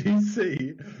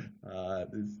BTC.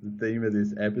 This is the theme of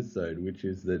this episode, which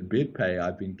is that BitPay,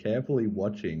 I've been carefully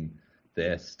watching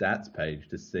their stats page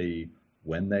to see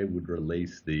when they would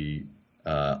release the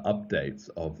updates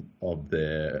of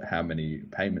their how many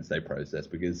payments they process,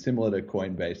 because similar to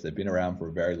Coinbase, they've been around for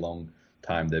a very long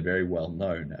time. They're very well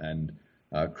known, and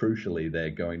crucially, they're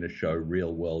going to show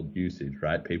real world usage,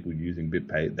 right? People using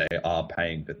BitPay, they are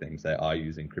paying for things. They are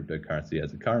using cryptocurrency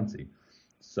as a currency.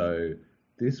 So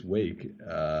this week,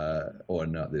 or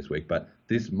not this week, but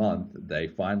this month, they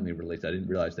finally released, I didn't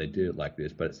realize they did it like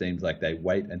this, but it seems like they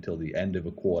wait until the end of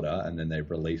a quarter and then they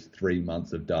release 3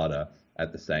 months of data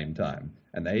at the same time.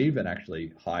 And they even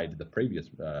actually hide the previous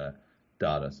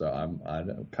data. So I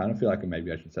kind of feel like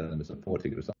maybe I should send them a support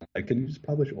ticket or something. Like, can you just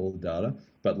publish all the data?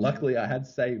 But luckily I had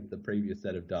saved the previous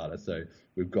set of data. So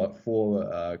we've got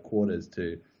 4 quarters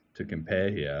to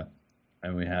compare here.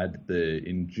 And we had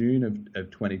in June of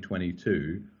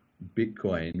 2022,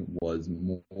 Bitcoin was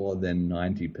more than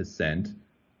 90%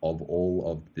 of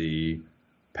all of the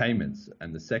payments.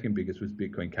 And the second biggest was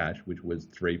Bitcoin Cash, which was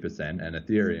 3%, and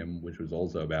Ethereum, which was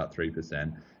also about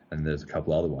 3%. And there's a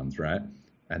couple other ones, right?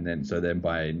 And then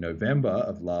by November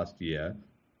of last year,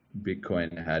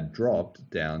 Bitcoin had dropped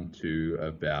down to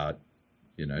about,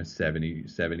 70,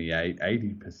 78,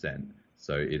 80%.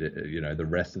 So the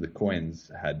rest of the coins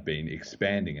had been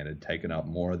expanding and had taken up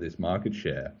more of this market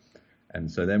share. And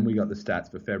so then we got the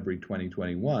stats for February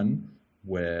 2021,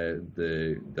 where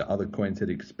the other coins had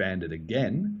expanded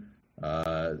again,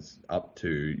 up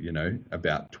to,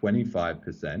 about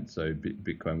 25%. So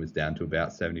Bitcoin was down to about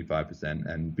 75%,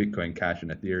 and Bitcoin Cash and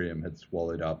Ethereum had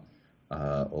swallowed up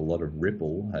a lot of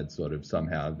Ripple, had sort of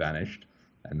somehow vanished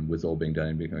and was all being done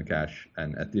in Bitcoin Cash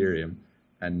and Ethereum.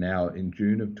 And now in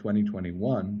June of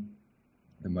 2021,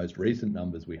 the most recent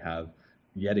numbers we have,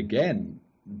 yet again,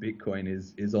 Bitcoin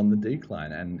is on the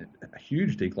decline, and a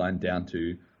huge decline down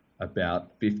to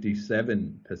about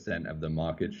 57% of the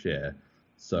market share.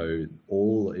 So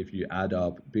if you add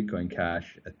up Bitcoin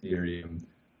Cash, Ethereum,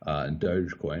 and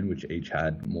Dogecoin, which each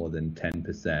had more than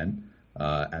 10%,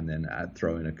 and then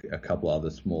throw in a couple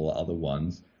other smaller other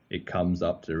ones, it comes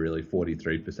up to really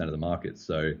 43% of the market.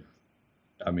 So,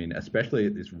 I mean, especially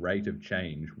at this rate of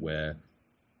change where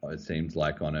it seems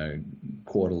like on a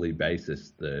quarterly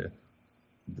basis, the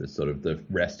sort of the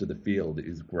rest of the field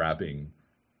is grabbing,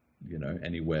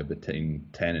 anywhere between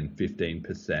 10 and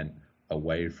 15%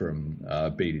 away from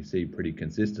BTC pretty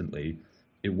consistently.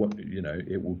 It will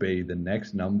be the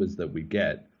next numbers that we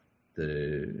get.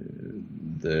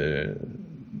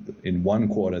 In one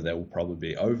quarter there will probably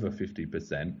be over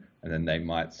 50%, and then they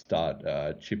might start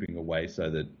chipping away so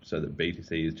that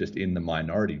BTC is just in the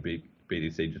minority.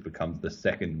 BTC just becomes the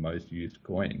second most used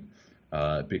coin.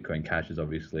 Bitcoin Cash is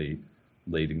obviously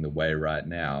leading the way right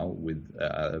now with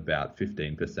about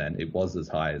 15%. It was as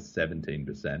high as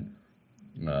 17%,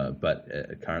 but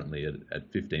currently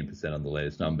at 15% on the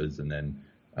latest numbers, and then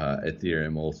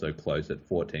Ethereum also close at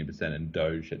 14% and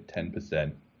Doge at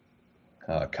 10%,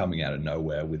 coming out of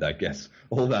nowhere with, I guess,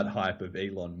 all that hype of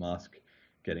Elon Musk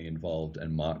getting involved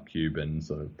and Mark Cuban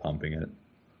sort of pumping it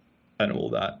and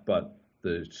all that. But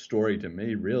the story to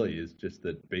me really is just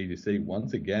that BTC,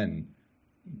 once again,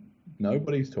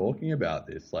 nobody's talking about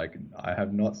this. Like, I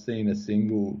have not seen a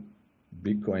single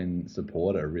Bitcoin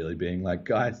supporter really being like,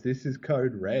 guys, this is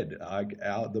code red.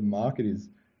 The market is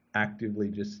actively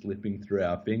just slipping through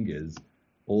our fingers.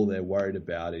 All they're worried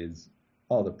about is,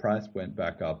 the price went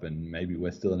back up and maybe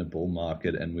we're still in a bull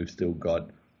market and we've still got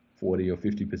 40 or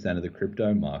 50% of the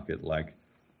crypto market. Like,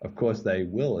 of course they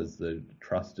will, as the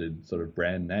trusted sort of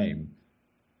brand name.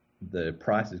 The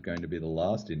price is going to be the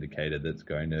last indicator that's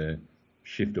going to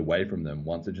shift away from them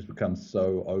once it just becomes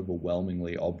so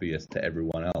overwhelmingly obvious to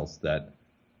everyone else that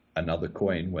another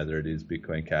coin, whether it is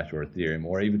Bitcoin Cash or Ethereum,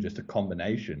 or even just a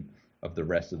combination of the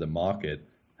rest of the market,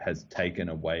 has taken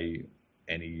away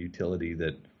any utility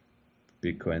that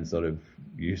Bitcoin sort of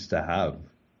used to have.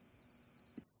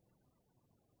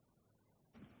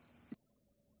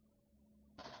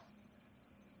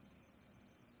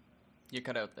 You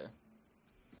cut out there.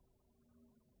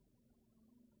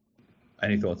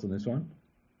 Any thoughts on this one?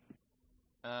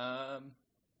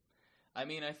 I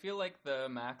mean, I feel like the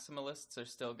maximalists are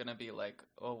still going to be like,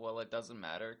 oh, well, it doesn't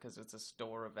matter because it's a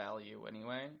store of value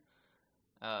anyway.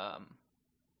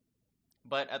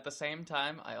 But at the same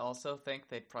time, I also think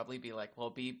they'd probably be like,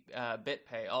 well,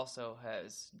 BitPay also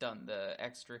has done the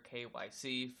extra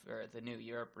KYC for the new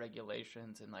Europe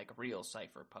regulations, and like real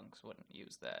cypherpunks wouldn't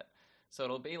use that. So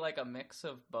it'll be like a mix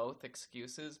of both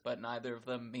excuses, but neither of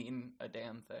them mean a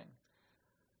damn thing.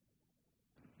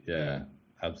 Yeah,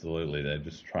 absolutely. They're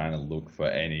just trying to look for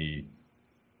any.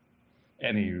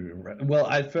 Well,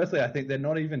 I think they're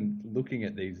not even looking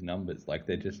at these numbers. Like,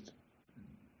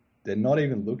 they're not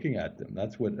even looking at them.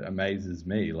 That's what amazes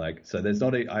me. Like, so there's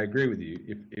not. I agree with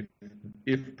you.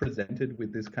 If presented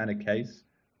with this kind of case,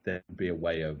 there would be a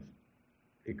way of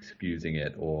excusing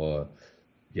it, or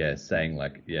saying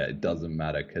like, it doesn't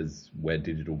matter because we're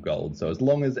digital gold. So as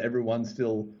long as everyone's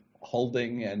still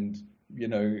holding and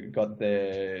got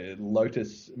their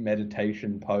lotus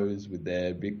meditation pose with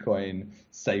their Bitcoin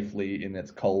safely in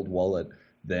its cold wallet,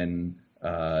 then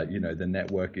the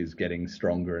network is getting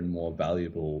stronger and more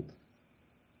valuable.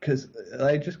 Because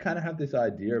they just kind of have this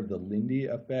idea of the Lindy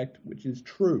effect, which is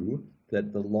true,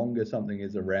 that the longer something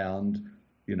is around,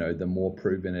 the more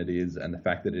proven it is, and the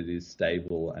fact that it is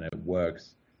stable and it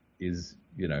works is,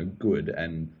 good.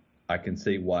 And I can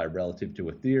see why, relative to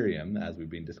Ethereum, as we've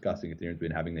been discussing, Ethereum's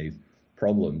been having these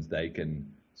problems. They can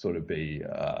sort of be,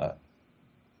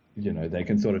 they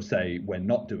can sort of say, we're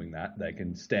not doing that. They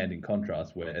can stand in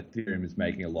contrast, where Ethereum is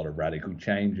making a lot of radical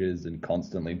changes and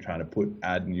constantly trying to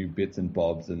add new bits and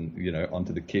bobs and,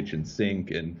 onto the kitchen sink,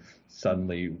 and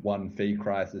suddenly one fee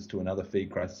crisis to another fee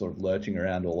crisis sort of lurching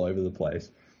around all over the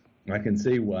place. I can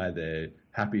see why they're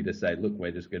happy to say, look, we're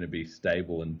just going to be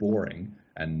stable and boring,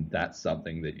 and that's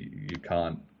something that you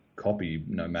can't copy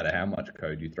no matter how much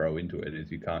code you throw into it.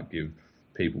 Is you can't give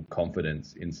people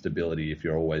confidence in stability if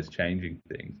you're always changing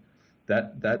things.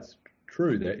 That's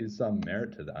true. There is some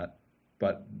merit to that,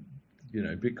 but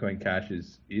Bitcoin Cash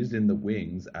is in the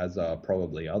wings, as are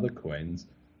probably other coins,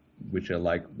 which are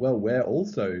like, well, we're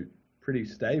also pretty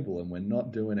stable and we're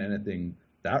not doing anything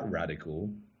that radical,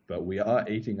 but we are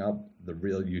eating up the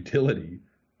real utility,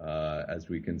 as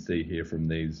we can see here from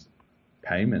these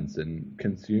payments. And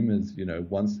consumers,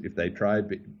 once, if they try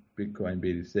Bitcoin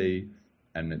BTC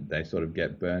and they sort of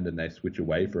get burned and they switch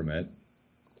away from it,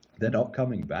 they're not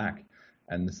coming back.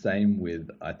 And the same with,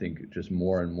 I think, just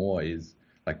more and more is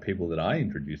like people that I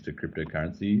introduce to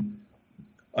cryptocurrency,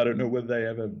 I don't know whether they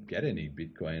ever get any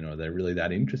Bitcoin or they're really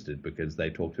that interested, because they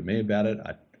talk to me about it.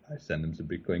 I send them some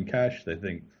Bitcoin Cash. They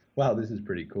think, wow, this is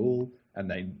pretty cool. And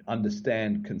they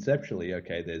understand conceptually,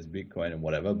 okay, there's Bitcoin and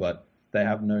whatever, but they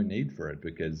have no need for it,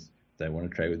 because if they want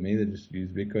to trade with me, they just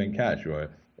use Bitcoin Cash, or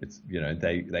it's,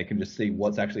 they can just see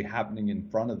what's actually happening in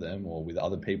front of them, or with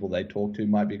other people they talk to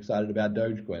might be excited about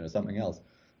Dogecoin or something else.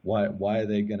 Why are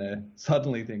they going to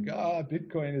suddenly think,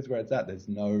 Bitcoin is where it's at? There's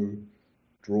no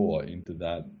draw into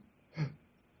that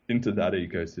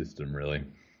ecosystem, really.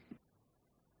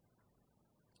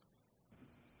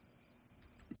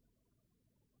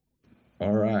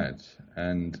 All right,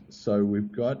 and so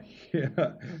we've got here.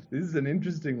 This is an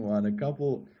interesting one. A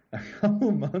couple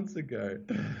months ago,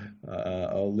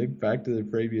 I'll link back to the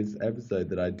previous episode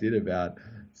that I did about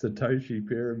Satoshi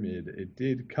Pyramid. It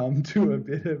did come to a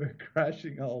bit of a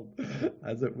crashing halt,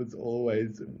 as it was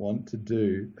always wont to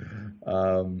do,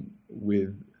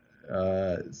 with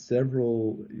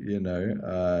several,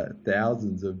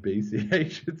 thousands of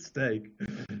BCH at stake.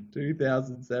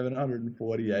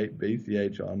 2,748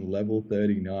 BCH on level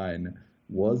 39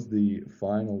 was the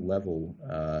final level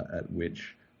at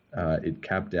which it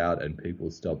capped out and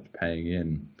people stopped paying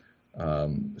in.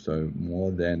 So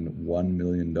more than $1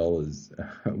 million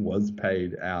was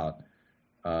paid out.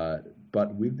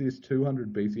 But with this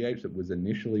 200 BCH that was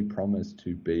initially promised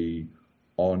to be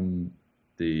on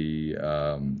the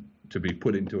to be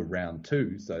put into a round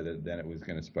 2, so that then it was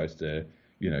supposed to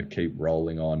keep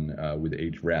rolling on with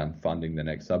each round funding the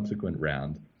next subsequent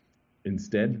round.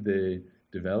 Instead, the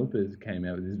developers came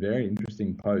out with this very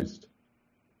interesting post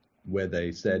where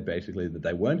they said basically that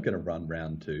they weren't going to run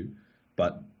round 2,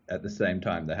 but at the same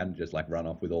time they hadn't just run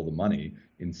off with all the money.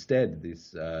 Instead,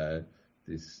 this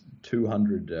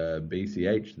 200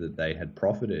 BCH that they had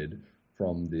profited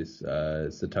from this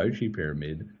Satoshi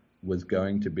pyramid was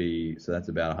going to be, so that's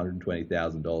about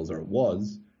 $120,000, or it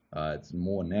was. It's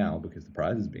more now because the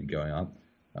price has been going up.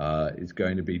 Is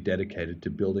going to be dedicated to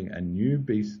building a new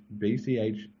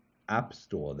BCH app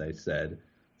store, they said.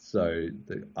 So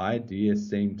the idea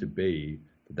seemed to be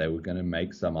that they were going to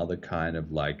make some other kind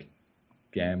of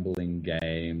gambling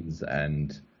games,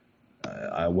 and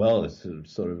it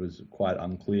sort of was quite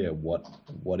unclear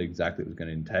what exactly it was going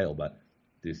to entail, but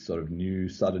this sort of new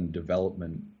sudden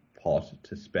development pot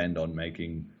to spend on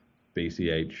making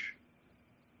BCH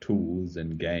tools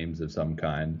and games of some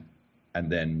kind.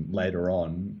 And then later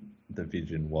on, the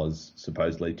vision was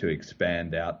supposedly to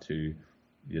expand out to,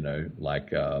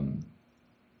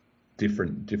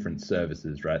 different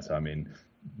services, right? So, I mean,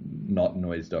 not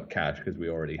noise.cash, because we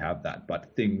already have that,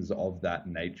 but things of that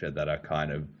nature that are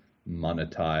kind of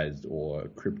monetized or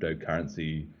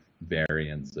cryptocurrency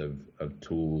variants of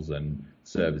tools and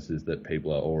services that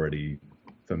people are already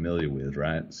familiar with,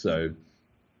 right? So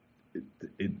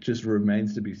it just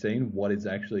remains to be seen what is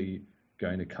actually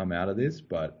going to come out of this,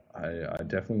 but I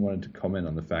definitely wanted to comment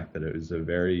on the fact that it was a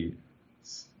very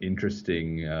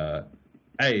interesting,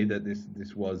 that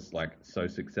this was so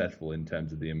successful in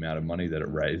terms of the amount of money that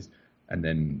it raised, and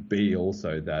then B,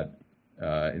 also that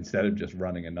instead of just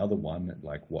running another one,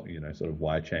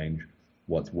 why change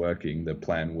what's working? The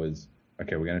plan was,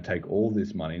 okay, we're going to take all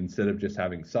this money, instead of just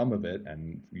having some of it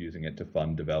and using it to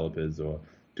fund developers or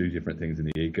do different things in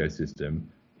the ecosystem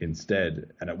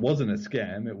instead. And it wasn't a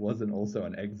scam. It wasn't also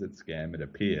an exit scam, it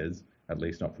appears, at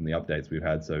least not from the updates we've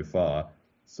had so far.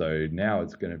 So now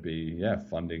it's going to be,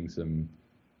 funding some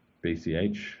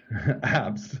BCH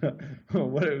apps.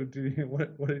 What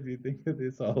did you think of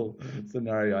this whole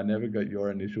scenario? I never got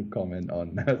your initial comment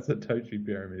on Satoshi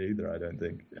Pyramid either, I don't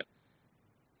think.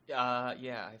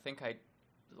 Yeah, I think I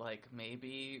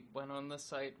maybe went on the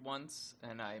site once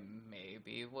and I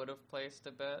maybe would have placed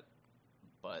a bet,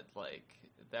 but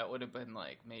that would have been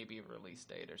maybe release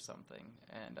date or something,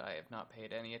 and I have not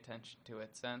paid any attention to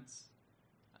it since.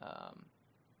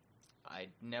 I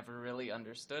never really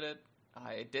understood it.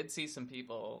 I did see some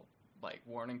people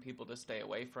warning people to stay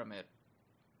away from it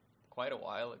quite a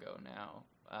while ago now.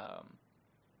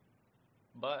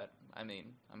 But I mean,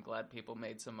 I'm glad people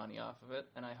made some money off of it,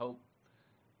 and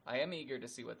I am eager to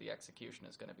see what the execution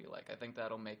is going to be like. I think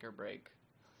that'll make or break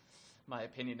my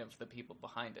opinion of the people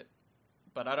behind it.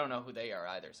 But I don't know who they are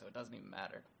either, so it doesn't even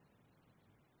matter.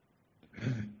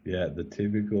 Yeah, the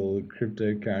typical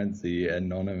cryptocurrency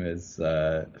anonymous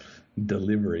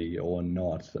delivery or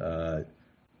not.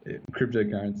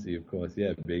 Cryptocurrency, of course,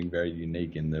 being very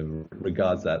unique in the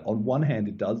regards that on one hand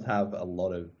it does have a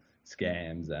lot of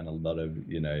scams and a lot of,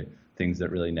 things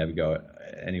that really never go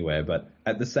anywhere. But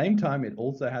at the same time, it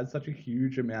also has such a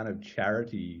huge amount of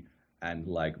charity and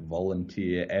like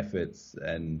volunteer efforts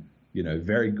and,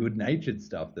 very good natured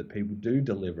stuff that people do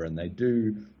deliver, and they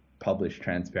do publish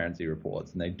transparency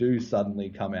reports, and they do suddenly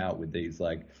come out with these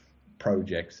like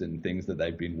projects and things that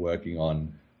they've been working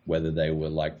on, whether they were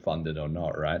like funded or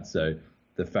not, right? So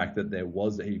the fact that there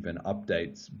was even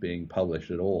updates being published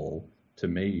at all, to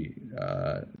me,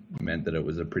 meant that it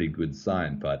was a pretty good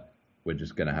sign. But we're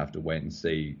just going to have to wait and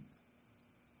see.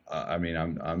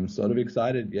 I'm sort of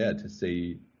excited, to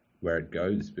see where it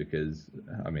goes, because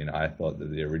I thought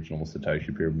that the original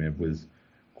Satoshi pyramid was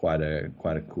quite a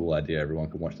cool idea. Everyone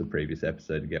can watch the previous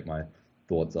episode to get my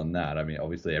thoughts on that.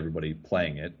 Obviously everybody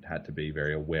playing it had to be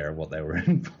very aware of what they were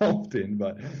involved in,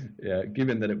 but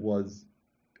given that it was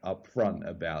upfront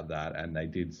about that, and they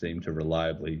did seem to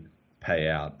reliably pay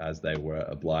out as they were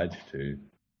obliged to,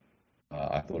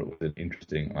 I thought it was an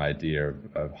interesting idea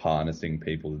of harnessing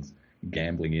people's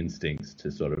gambling instincts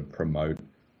to sort of promote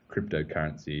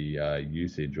cryptocurrency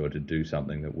usage, or to do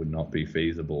something that would not be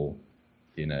feasible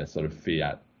in a sort of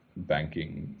fiat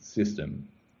banking system.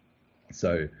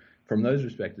 So from those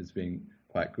respects, it's been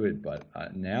quite good. But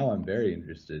now I'm very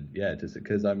interested,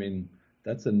 because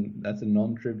that's a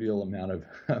non-trivial amount of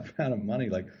money,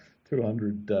 like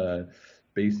 200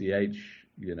 BCH,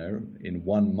 in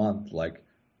 1 month. Like,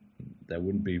 there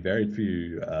wouldn't be very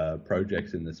few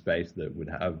projects in the space that would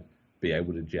be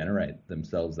able to generate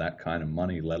themselves that kind of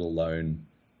money, let alone,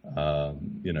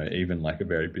 even like a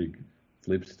very big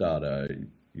flip starter.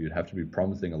 You'd have to be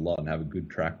promising a lot and have a good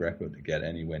track record to get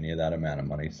anywhere near that amount of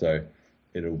money. So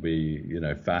it'll be,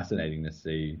 fascinating to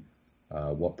see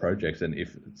what projects, and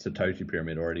if Satoshi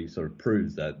Pyramid already sort of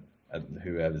proves that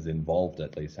whoever's involved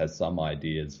at least has some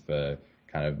ideas for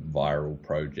kind of viral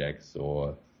projects,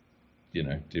 or,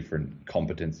 different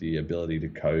competency, ability to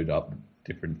code up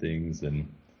different things. And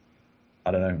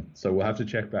I don't know. So we'll have to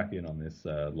check back in on this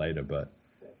later, but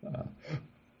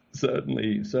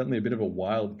certainly a bit of a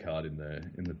wild card in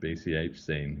the BCH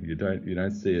scene. You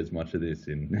don't see as much of this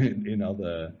in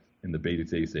the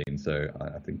BTC scene. So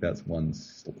I think that's one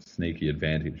sneaky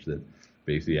advantage that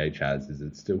BCH has, is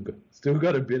it's still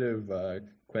got a bit of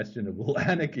questionable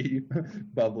anarchy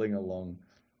bubbling along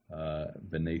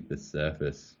beneath the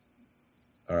surface.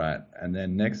 All right, and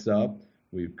then next up,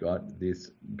 we've got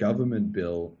this government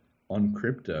bill on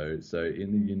crypto. So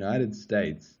in the United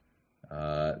States,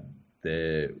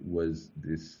 there was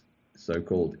this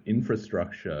so-called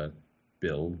infrastructure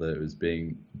bill that was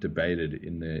being debated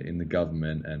in the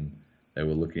government, and they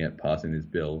were looking at passing this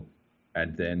bill.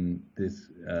 And then this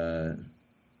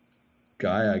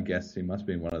guy, I guess he must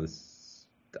be one of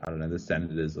the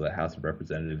senators or the House of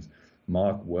Representatives,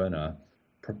 Mark Warner,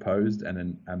 proposed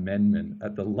an amendment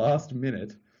at the last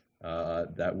minute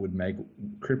that would make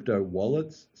crypto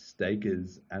wallets,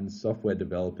 stakers, and software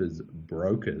developers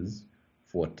brokers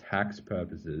for tax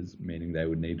purposes, meaning they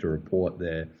would need to report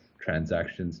their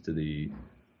transactions to the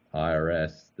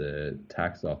IRS, the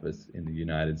tax office in the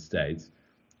United States.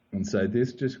 And so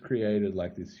this just created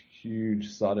like this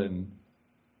huge sudden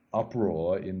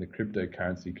uproar in the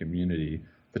cryptocurrency community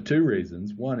for two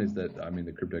reasons. One is that, the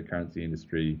cryptocurrency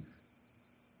industry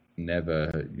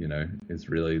never, is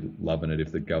really loving it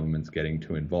if the government's getting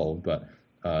too involved. But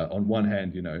on one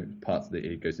hand, parts of the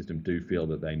ecosystem do feel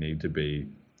that they need to be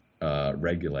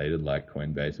regulated, like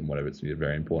Coinbase and whatever. It's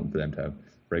very important for them to have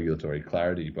regulatory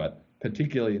clarity. But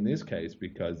particularly in this case,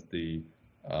 because the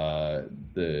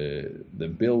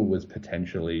bill was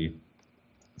potentially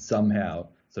somehow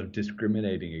sort of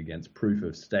discriminating against proof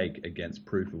of stake against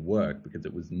proof of work, because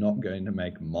it was not going to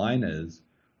make miners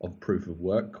of proof of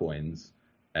work coins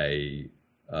a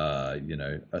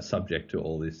subject to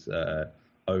all this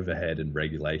overhead and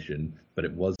regulation, but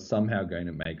it was somehow going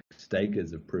to make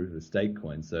stakers of proof of stake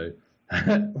coins. So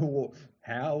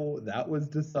how that was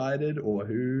decided, or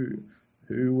who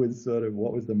was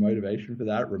what was the motivation for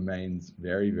that, remains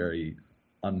very, very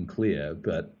unclear.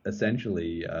 But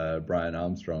essentially, Brian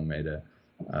Armstrong made a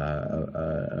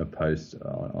post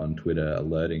on Twitter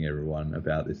alerting everyone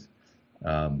about this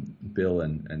bill,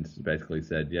 and basically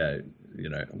said,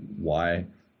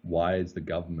 why is the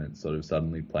government sort of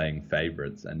suddenly playing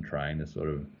favorites and trying to sort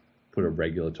of put a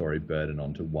regulatory burden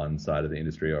onto one side of the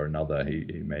industry or another?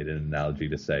 He made an analogy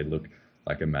to say, look,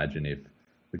 like imagine if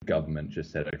the government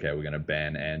just said, okay, we're going to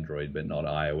ban Android but not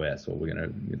iOS, or we're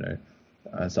going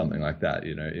to, something like that.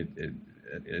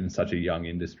 In such a young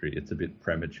industry, it's a bit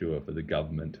premature for the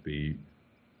government to be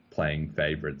playing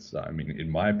favorites.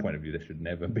 In my point of view, they should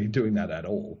never be doing that at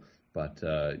all. But,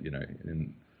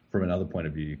 from another point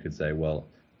of view, you could say, well,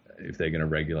 if they're going to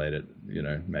regulate it,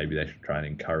 maybe they should try and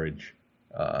encourage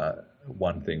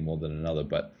one thing more than another.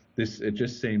 But it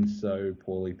just seems so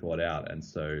poorly thought out and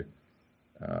so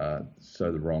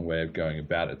the wrong way of going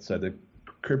about it. So the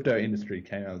crypto industry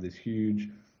came out with this huge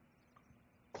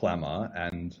clamor,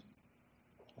 and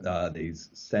these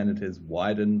senators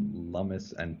Wyden,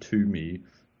 Lummis, and Toomey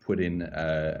put in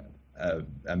a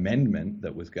amendment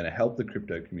that was going to help the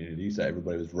crypto community. So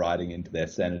everybody was writing into their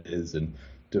senators and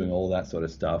doing all that sort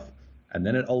of stuff. And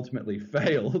then it ultimately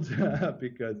failed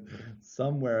because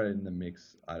somewhere in the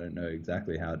mix, I don't know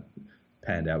exactly how it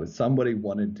panned out, but somebody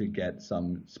wanted to get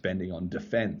some spending on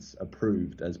defense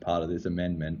approved as part of this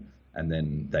amendment, and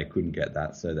then they couldn't get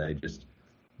that, so they just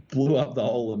blew up the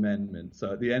whole amendment.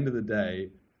 So at the end of the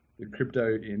day, the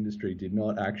crypto industry did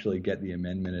not actually get the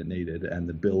amendment it needed, and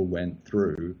the bill went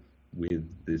through with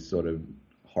this sort of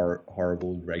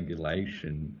horrible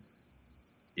regulation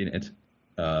in it.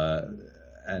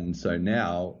 And so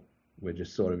now we're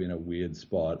just sort of in a weird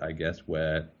spot, I guess,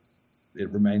 where it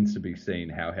remains to be seen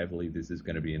how heavily this is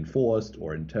going to be enforced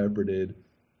or interpreted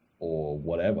or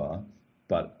whatever.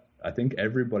 But I think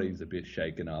everybody's a bit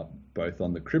shaken up, both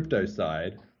on the crypto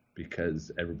side,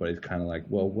 because everybody's kind of like,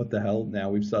 well, what the hell? Now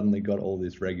we've suddenly got all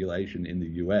this regulation in the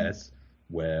US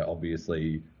where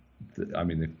obviously,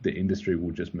 the industry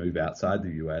will just move outside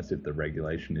the US if the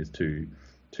regulation is too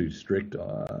strict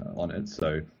on it.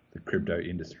 So the crypto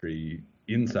industry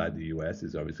inside the US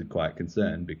is obviously quite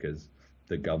concerned because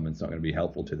the government's not going to be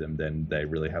helpful to them. Then they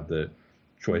really have the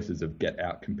choices of get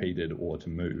out competed or to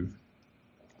move.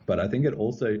 But I think it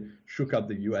also shook up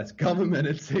the US government,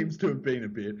 it seems to have been a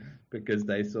bit, because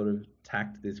they sort of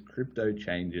tacked this crypto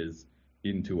changes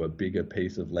into a bigger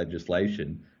piece of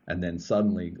legislation, and then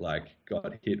suddenly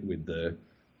got hit with the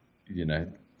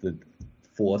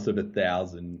force of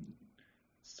 1,000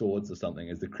 swords or something,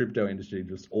 as the crypto industry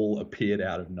just all appeared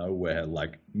out of nowhere,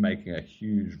 making a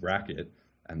huge racket,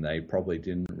 and they probably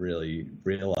didn't really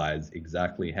realize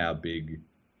exactly how big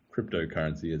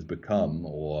cryptocurrency has become,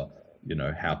 or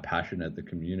how passionate the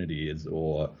community is,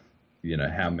 or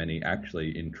how many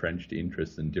actually entrenched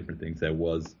interests and different things there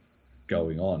was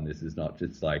going on. This is not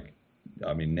just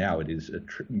now it is a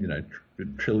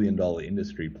 $1 trillion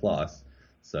industry plus,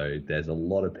 so there's a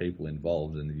lot of people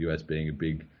involved, and the US being a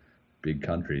big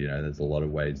country, there's a lot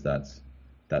of ways that's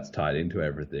tied into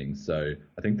everything. So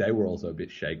I think they were also a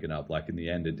bit shaken up. In the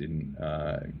end, it didn't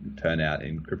turn out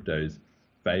in crypto's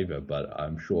favor, but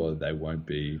I'm sure they won't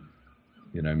be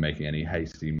making any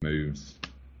hasty moves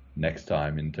next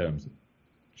time in terms of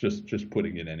just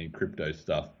putting in any crypto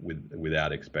stuff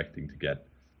without expecting to get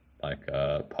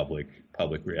public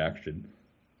reaction.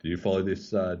 Do you follow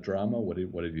this drama? What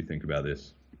did you think about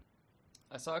this?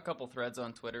 I saw a couple threads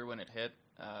on Twitter when it hit.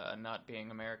 Not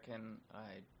being American,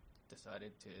 I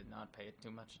decided to not pay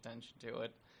too much attention to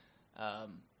it.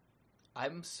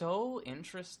 I'm so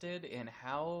interested in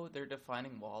how they're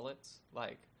defining wallets,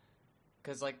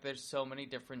 because there's so many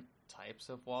different types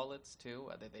of wallets too,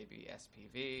 whether they be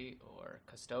SPV or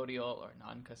custodial or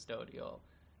non-custodial,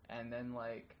 and then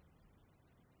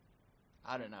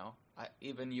I don't know,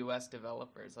 even US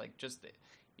developers,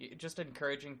 just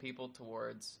encouraging people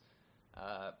towards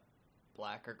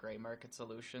black or gray market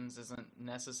solutions isn't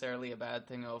necessarily a bad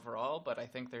thing overall, but I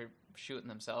think they're shooting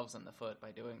themselves in the foot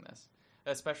by doing this,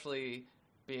 especially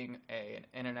being an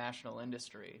international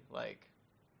industry.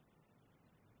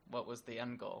 What was the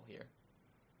end goal here?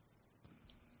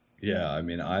 Yeah,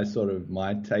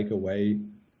 my takeaway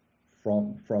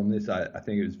from this, I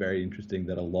think it was very interesting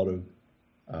that a lot of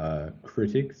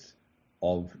critics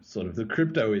of sort of the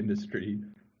crypto industry,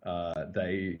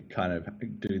 they kind of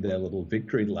do their little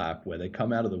victory lap where they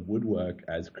come out of the woodwork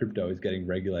as crypto is getting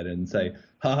regulated and say,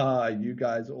 haha, you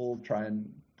guys all try and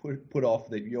put off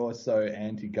that you're so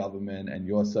anti-government and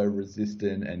you're so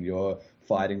resistant and you're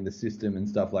fighting the system and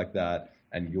stuff like that,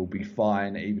 and you'll be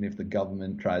fine even if the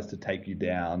government tries to take you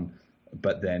down.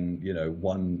 But then,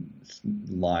 one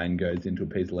line goes into a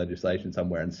piece of legislation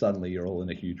somewhere and suddenly you're all in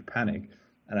a huge panic.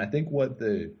 And I think what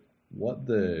the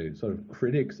sort of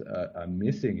critics are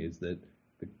missing is that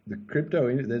the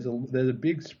crypto, there's a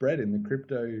big spread in the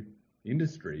crypto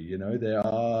industry. There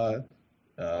are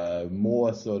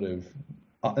more sort of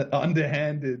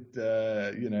underhanded,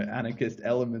 anarchist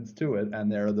elements to it,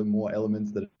 and there are the more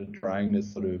elements that are trying to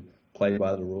sort of play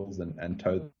by the rules and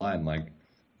toe the line.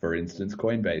 For instance,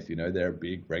 Coinbase, they're a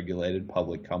big regulated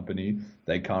public company.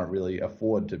 They can't really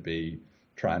afford to be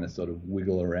trying to sort of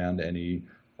wiggle around any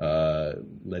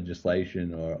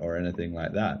legislation or anything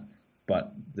like that.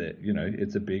 But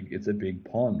it's a big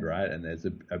pond, right? And there's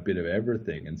a bit of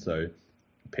everything. And so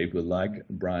people like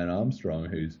Brian Armstrong,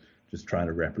 who's just trying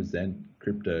to represent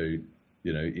crypto,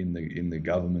 in the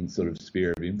government sort of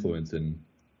sphere of influence, and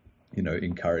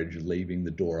encourage leaving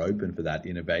the door open for that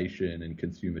innovation and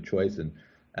consumer choice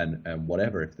and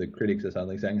whatever. If the critics are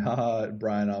suddenly saying, haha,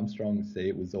 Brian Armstrong, see,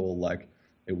 it was all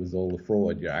a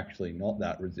fraud, you're actually not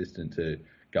that resistant to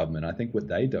government. I think what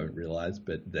they don't realize,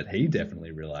 but that he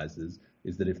definitely realizes,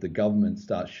 is that if the government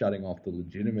starts shutting off the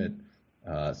legitimate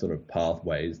sort of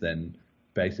pathways, then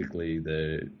basically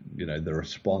the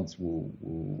response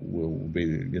will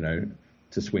be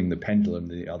to swing the pendulum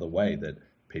the other way, that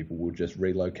people will just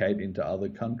relocate into other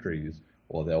countries,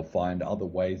 or they'll find other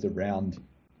ways around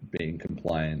being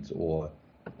compliant, or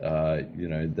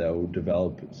they'll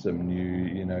develop some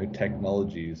new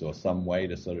technologies or some way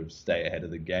to sort of stay ahead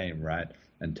of the game, right,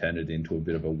 and turn it into a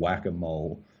bit of a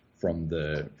whack-a-mole from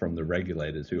the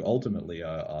regulators, who ultimately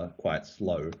are quite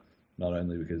slow, not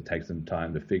only because it takes them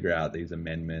time to figure out these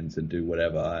amendments and do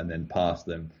whatever and then pass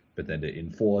them, but then to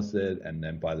enforce it, and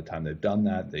then by the time they've done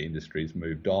that, the industry's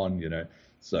moved on,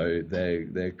 so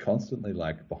they're constantly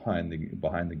like behind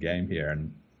the game here.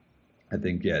 And I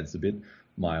think, yeah, it's a bit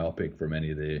myopic for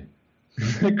many of the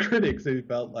critics who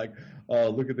felt like, oh,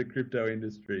 look at the crypto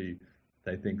industry,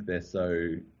 they think they're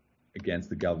so against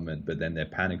the government, but then they're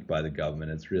panicked by the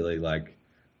government. It's really like,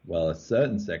 well, a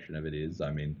certain section of it is.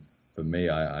 I mean, for me,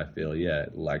 I feel, yeah,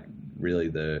 like really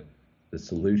the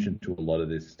solution to a lot of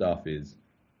this stuff is,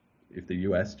 if the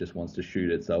US just wants to shoot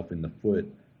itself in the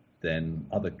foot, then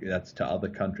that's to other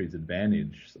countries'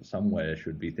 advantage. Somewhere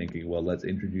should be thinking, well, let's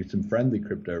introduce some friendly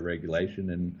crypto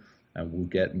regulation, and we'll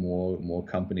get more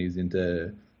companies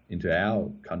into our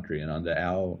country and under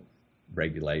our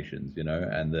regulations,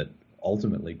 and that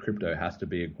ultimately crypto has to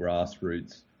be a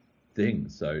grassroots thing.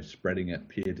 So spreading it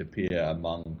peer to peer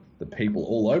among the people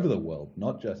all over the world,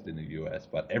 not just in the US,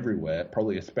 but everywhere,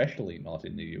 probably especially not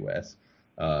in the US,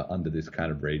 under this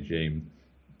kind of regime,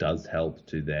 does help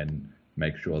to then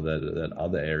make sure that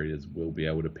other areas will be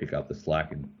able to pick up the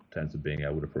slack in terms of being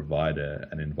able to provide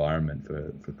an environment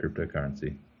for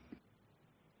cryptocurrency.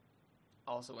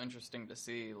 Also interesting to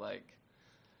see like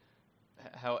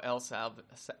how El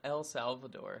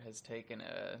Salvador has taken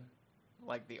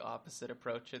the opposite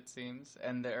approach, it seems,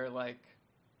 and they're like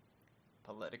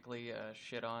politically a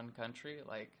shit on country,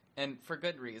 and for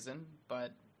good reason,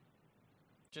 but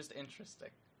just interesting.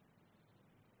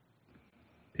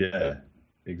 Yeah,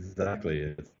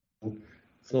 exactly.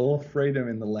 It's all freedom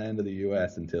in the land of the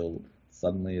US until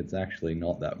suddenly it's actually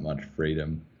not that much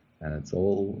freedom, and it's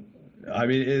all. I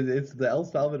mean, it's the El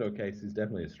Salvador case is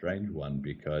definitely a strange one,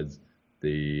 because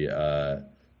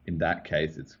in that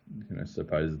case it's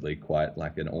supposedly quite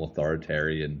like an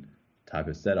authoritarian type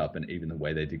of setup, and even the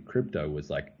way they did crypto was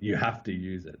like, you have to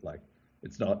use it. Like,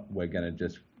 it's not, we're going to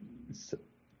just,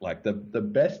 like, the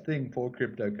best thing for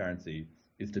cryptocurrency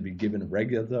is to be given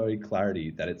regulatory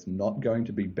clarity that it's not going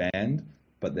to be banned,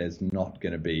 but there's not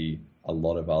going to be a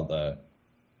lot of other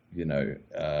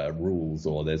rules,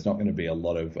 or there's not going to be a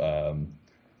lot of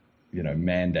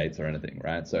mandates or anything,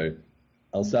 right? So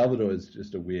El Salvador is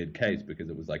just a weird case, because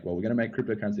it was like, well, we're going to make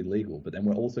cryptocurrency legal, but then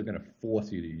we're also going to force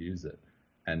you to use it.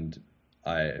 And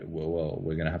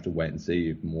we're going to have to wait and see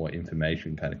if more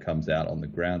information kind of comes out on the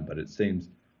ground. But it seems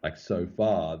like so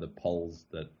far the polls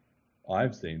that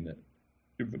I've seen, that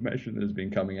information that has been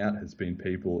coming out has been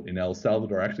people in El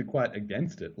Salvador actually quite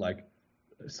against it. Like,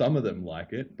 some of them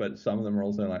like it, but some of them are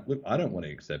also like, look, I don't want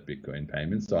to accept Bitcoin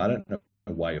payments, so I don't know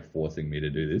why you're forcing me to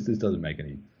do this. This doesn't make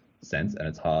any sense, and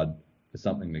it's hard for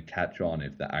something to catch on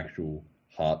if the actual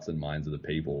hearts and minds of the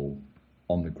people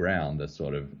on the ground are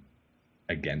sort of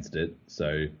against it.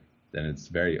 So then it's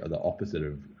very the opposite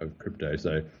of crypto.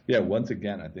 So yeah, once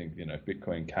again, I think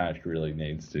Bitcoin Cash really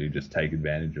needs to just take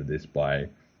advantage of this by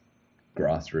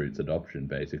grassroots adoption,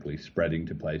 basically spreading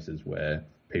to places where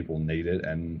people need it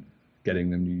and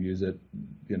getting them to use it,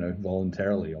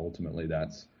 voluntarily. Ultimately,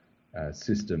 that's a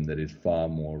system that is far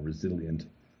more resilient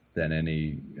than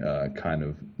any kind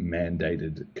of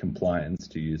mandated compliance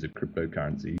to use a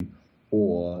cryptocurrency,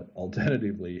 or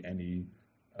alternatively,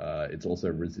 it's also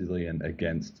resilient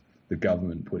against the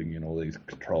government putting in all these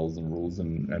controls and rules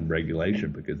and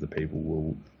regulation, because the people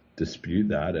will dispute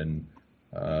that, and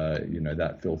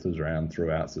that filters around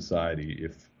throughout society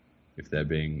if they're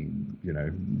being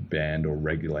banned or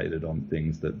regulated on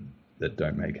things that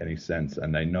don't make any sense,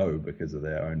 and they know because of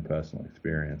their own personal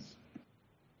experience.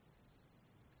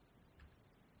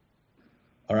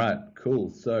 All right,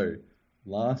 cool. So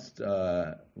last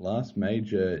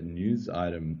major news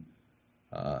item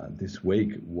this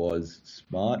week was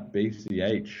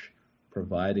smartBCH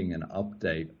providing an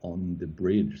update on the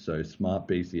bridge. So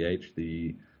smartBCH,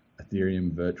 the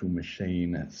Ethereum virtual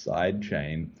machine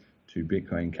sidechain to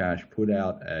Bitcoin Cash put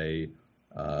out a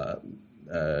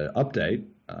update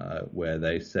where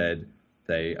they said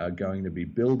they are going to be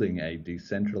building a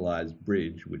decentralized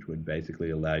bridge, which would basically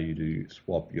allow you to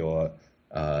swap your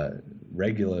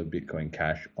regular Bitcoin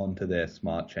Cash onto their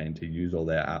smart chain to use all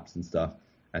their apps and stuff,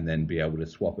 and then be able to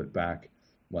swap it back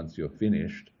once you're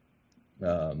finished.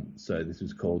 So this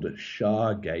is called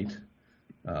SHA-Gate,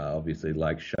 obviously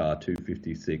like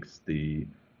SHA-256, the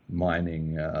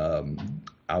mining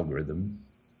algorithm.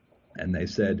 And they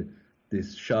said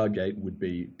this SHA-Gate would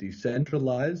be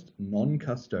decentralized,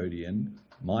 non-custodian,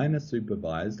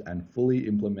 miner-supervised, and fully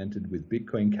implemented with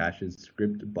Bitcoin Cash's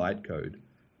script bytecode.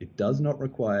 It does not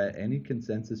require any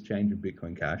consensus change of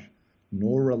Bitcoin Cash,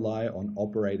 nor rely on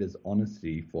operators'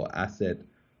 honesty for asset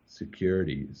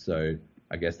security. So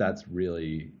I guess that's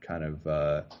really kind of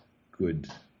good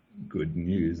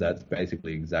news. That's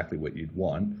basically exactly what you'd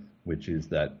want, which is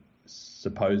that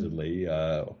supposedly,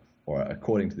 or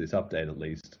according to this update at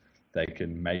least, they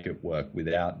can make it work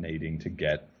without needing to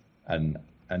get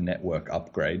a network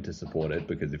upgrade to support it,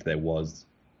 because if there was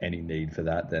any need for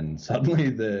that, then suddenly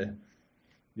the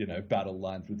battle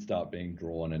lines would start being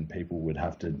drawn and people would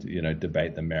have to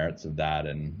debate the merits of that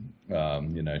and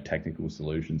technical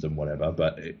solutions and whatever.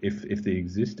 But if the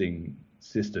existing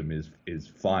system is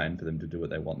fine for them to do what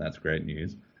they want, that's great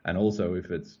news. And also if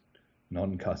it's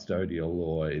non-custodial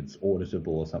or it's auditable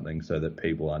or something, so that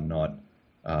people are not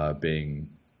being,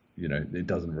 it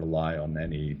doesn't rely on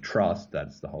any trust.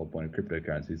 That's the whole point of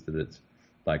cryptocurrencies, that it's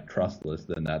like trustless.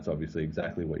 Then that's obviously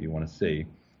exactly what you want to see.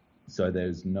 So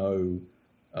there's no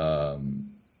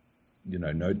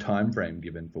no time frame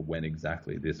given for when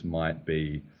exactly this might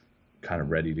be kind of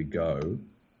ready to go,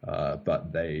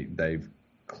 but they've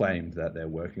claimed that they're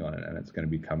working on it and it's going to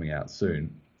be coming out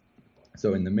soon.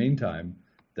 So in the meantime,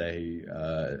 they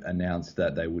announced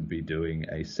that they would be doing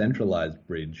a centralized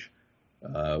bridge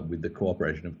with the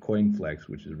cooperation of CoinFlex,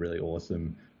 which is a really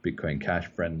awesome Bitcoin Cash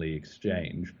friendly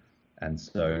exchange. And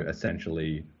so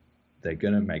essentially they're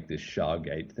going to make this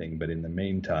SHA-Gate thing, but in the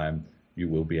meantime, you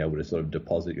will be able to sort of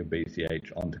deposit your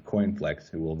BCH onto CoinFlex,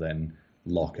 who will then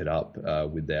lock it up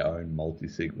with their own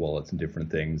multi-sig wallets and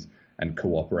different things, and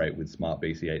cooperate with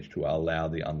smartBCH to allow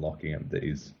the unlocking of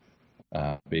these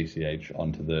BCH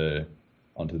onto the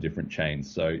different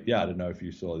chains. So yeah, I don't know if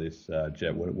you saw this,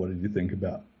 Jett. What did you think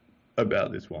about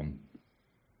this one?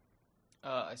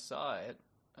 I saw it.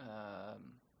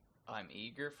 I'm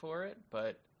eager for it,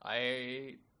 but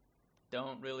I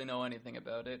don't really know anything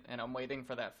about it, and I'm waiting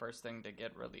for that first thing to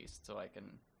get released so I can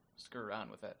screw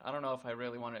around with it. I don't know if I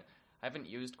really want to. I haven't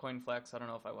used CoinFlex. I don't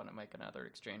know if I want to make another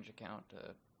exchange account to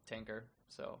tinker,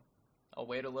 so I'll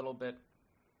wait a little bit.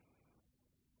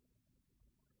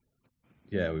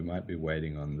 Yeah, we might be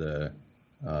waiting on the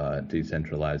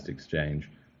decentralized exchange.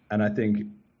 And I think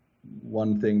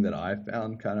one thing that I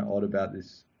found kind of odd about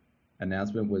this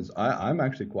announcement was I'm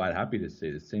actually quite happy to see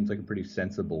it. It seems like a pretty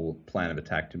sensible plan of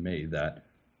attack to me, that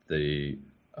the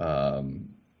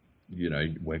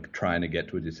we're trying to get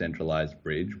to a decentralized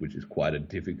bridge, which is quite a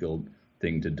difficult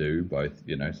thing to do, both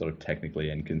sort of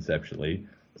technically and conceptually.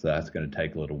 So that's going to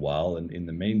take a little while. And in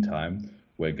the meantime,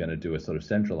 we're going to do a sort of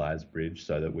centralized bridge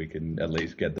so that we can at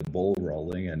least get the ball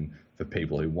rolling. And for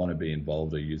people who want to be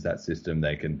involved or use that system,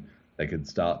 they can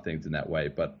start things in that way.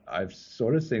 But I've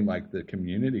sort of seen like the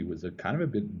community was kind of a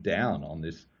bit down on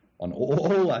this, on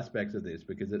all aspects of this,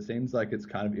 because it seems like it's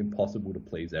kind of impossible to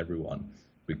please everyone.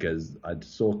 Because I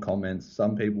saw comments,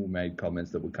 some people made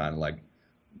comments that were kind of like,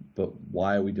 but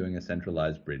why are we doing a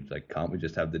centralized bridge? Like, can't we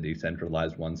just have the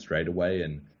decentralized one straight away?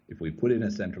 And if we put in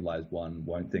a centralized one,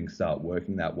 won't things start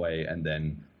working that way? And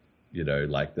then,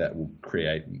 like that will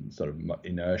create sort of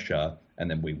inertia, and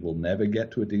then we will never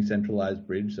get to a decentralized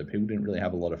bridge. So people didn't really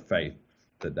have a lot of faith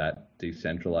that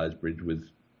decentralized bridge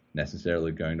was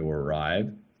necessarily going to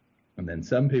arrive. And then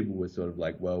some people were sort of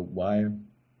like, well, why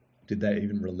did they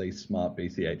even release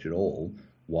smartBCH at all?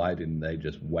 Why didn't they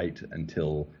just wait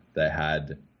until they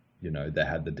had, they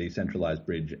had the decentralized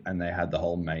bridge and they had the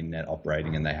whole mainnet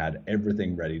operating and they had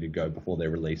everything ready to go before they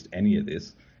released any of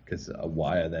this? Because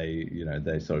why are they,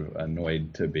 they're sort of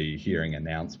annoyed to be hearing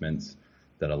announcements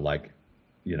that are like,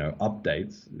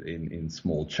 updates in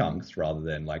small chunks, rather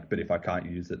than like, but if I can't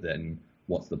use it, then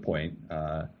what's the point?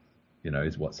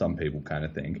 Is what some people kind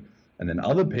of think. And then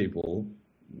other people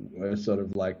were sort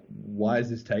of like, why is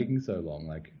this taking so long?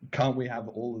 Like, can't we have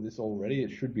all of this already?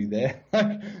 It should be there.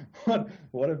 Like,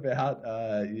 what about,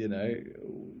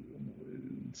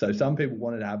 so some people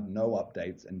wanted to have no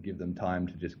updates and give them time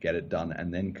to just get it done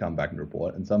and then come back and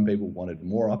report. And some people wanted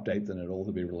more updates and it all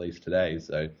to be released today.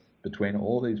 So between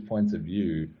all these points of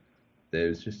view,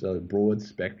 there's just a broad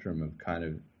spectrum of kind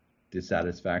of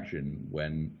dissatisfaction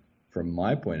when, from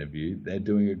my point of view, they're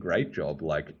doing a great job.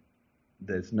 Like,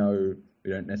 we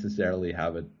don't necessarily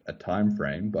have a time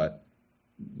frame, but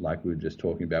like we were just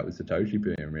talking about with Satoshi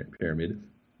Pyramid,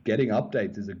 getting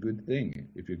updates is a good thing.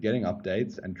 If you're getting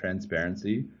updates and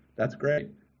transparency, that's great.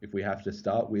 If we have to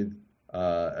start with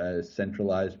a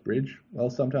centralized bridge, well,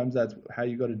 sometimes that's how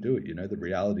you got to do it. The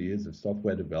reality is of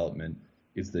software development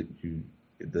is that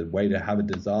the way to have a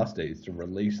disaster is to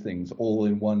release things all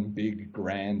in one big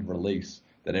grand release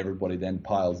that everybody then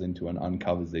piles into and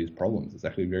uncovers these problems. It's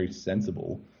actually very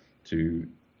sensible to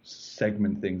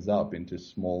segment things up into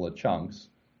smaller chunks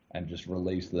and just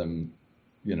release them,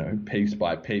 piece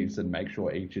by piece, and make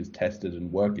sure each is tested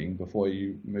and working before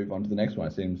you move on to the next one.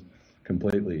 It seems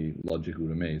completely logical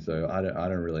to me. So I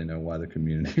don't really know why the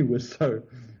community was so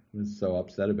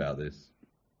upset about this.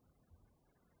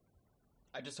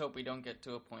 I just hope we don't get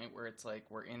to a point where it's like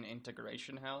we're in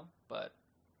integration hell. But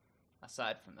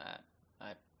aside from that,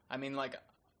 I mean, like,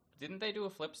 didn't they do a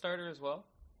flip starter as well?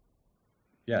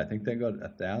 Yeah, I think they got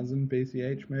 1,000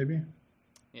 BCH maybe.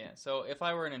 Yeah, so if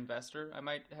I were an investor, I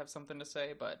might have something to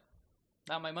say, but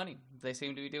not my money. They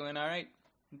seem to be doing all right.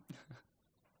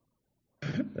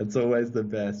 That's always the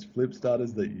best. Flip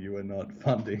starters that you are not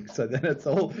funding. So then it's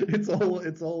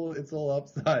all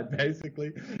upside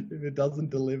basically. If it doesn't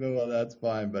deliver, well, that's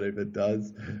fine. But if it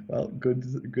does, well, good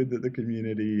that the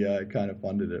community kind of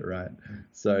funded it, right?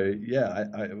 So yeah,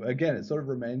 again, it sort of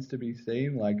remains to be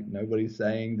seen. Like, nobody's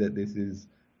saying that this is,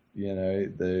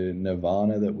 the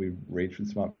nirvana that we've reached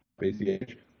with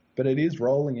smartBCH, but it is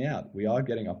rolling out. We are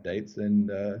getting updates,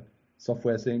 and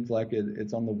software seems like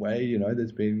it's on the way.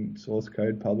 There's been source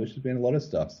code published. There's been a lot of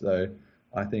stuff. So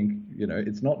I think,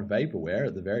 it's not vaporware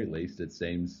at the very least, it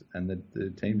seems, and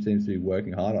the team seems to be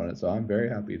working hard on it. So I'm very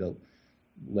happy to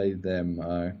lead them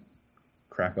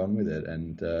crack on with it.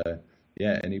 And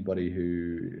anybody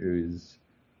who is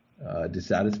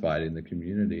dissatisfied in the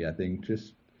community, I think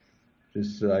just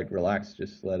like relax,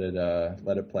 just let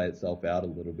it play itself out a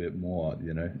little bit more.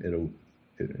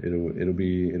 It'll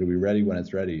be ready when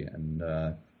it's ready,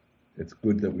 and it's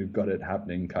good that we've got it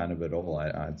happening kind of at all,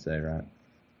 I'd say, right?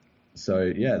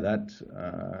 So yeah,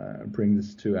 that brings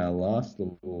us to our last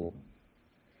little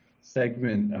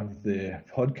segment of the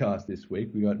podcast this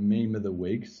week. We got meme of the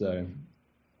week, so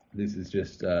this is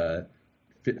just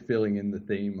filling in the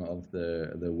theme of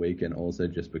the week, and also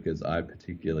just because I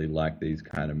particularly like these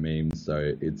kind of memes.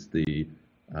 So it's the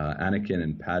Anakin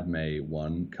and Padme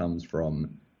one, comes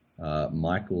from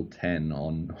Michael 10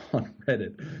 on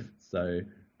Reddit. So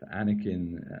the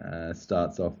Anakin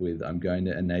starts off with, "I'm going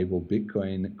to enable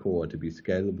Bitcoin Core to be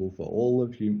scalable for all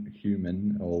of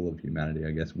humanity,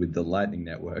 I guess, with the Lightning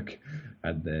Network."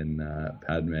 And then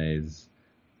Padme's,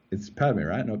 it's Padme,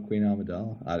 right? Not Queen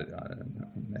Amidala? I don't know.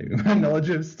 Maybe my knowledge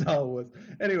of Star Wars.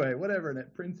 Anyway, whatever,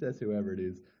 princess, whoever it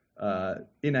is,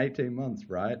 in 18 months,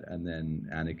 right? And then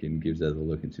Anakin gives her the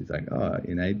look and she's like, "Oh,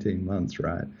 in 18 months,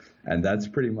 right?" And that's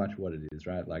pretty much what it is,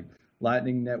 right? Like,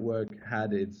 Lightning Network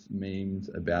had its memes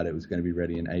about it was going to be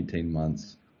ready in 18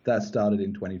 months. That started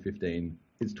in 2015.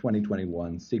 It's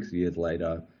 2021, 6 years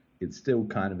later. It's still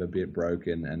kind of a bit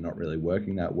broken and not really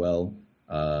working that well.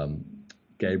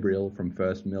 Gabriel from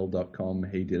firstmill.com,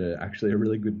 he did actually a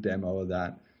really good demo of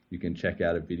that. You can check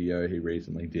out a video he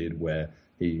recently did where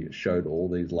he showed all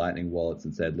these Lightning wallets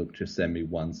and said, "Look, just send me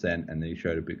 1 cent." And then he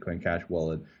showed a Bitcoin Cash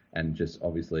wallet, and just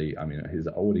obviously, I mean, his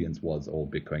audience was all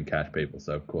Bitcoin Cash people,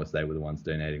 so of course they were the ones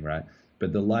donating, right?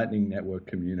 But the Lightning Network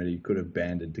community could have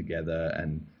banded together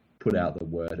and put out the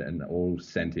word and all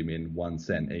sent him in 1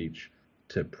 cent each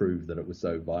to prove that it was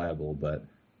so viable, but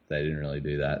they didn't really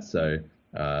do that. So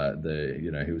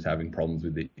he was having problems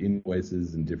with the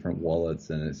invoices and different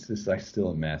wallets, and it's just like still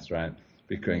a mess, right?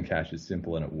 Bitcoin Cash is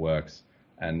simple and it works.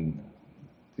 And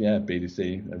yeah,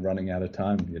 BTC, they're running out of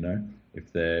time,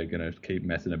 if they're going to keep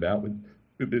messing about with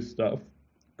this stuff.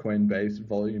 Coinbase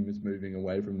volume is moving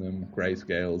away from them.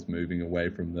 Greyscale is moving away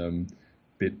from them.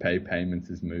 BitPay payments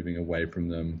is moving away from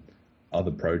them.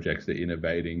 Other projects are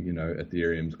innovating.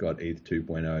 Ethereum's got ETH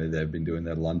 2.0. They've been doing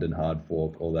their London hard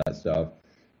fork, all that stuff.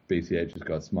 BCH has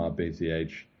got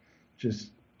smartBCH.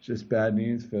 Just bad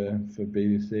news for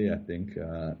BTC, I think.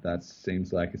 That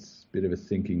seems like it's a bit of a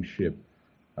sinking ship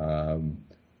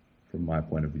from my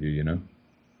point of view,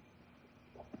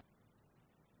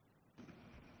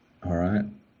 All right.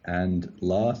 And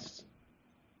last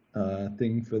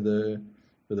thing for the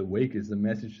week is the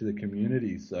message to the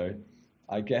community. So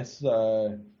I guess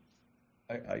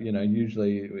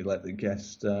usually we let the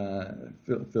guest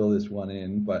fill this one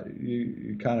in, but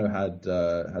you kind of had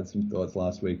some thoughts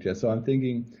last week, Jess. So I'm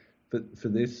thinking for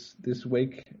this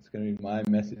week, it's going to be my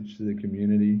message to the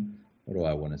community. what do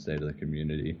I want to say to the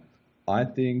community? I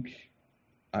think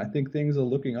things are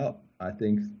looking up. I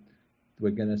think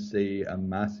we're going to see a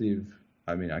massive,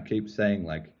 I mean, I keep saying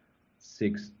like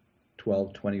 6,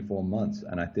 12, 24 months,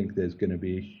 and I think there's going to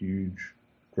be a huge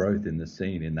growth in the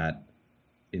scene in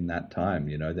that time.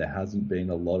 You know, there hasn't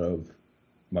been a lot of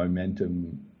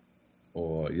momentum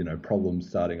or, you know, problems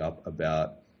starting up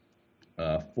about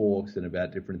forks and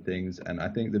about different things. And I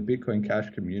think the Bitcoin Cash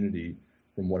community,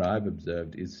 from what I've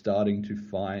observed, is starting to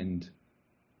find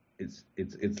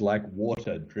it's like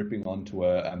water dripping onto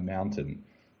a mountain,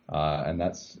 and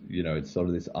that's, you know, it's sort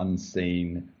of this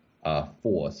unseen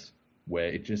force where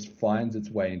it just finds its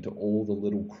way into all the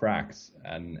little cracks,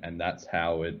 and that's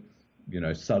how it, you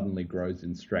know, suddenly grows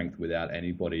in strength without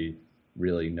anybody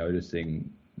really noticing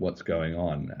what's going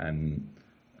on. And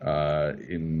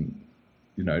in,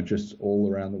 you know, just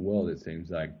all around the world, it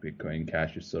seems like Bitcoin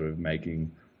Cash is sort of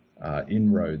making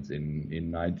inroads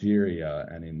in Nigeria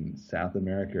and in South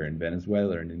America and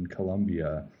Venezuela and in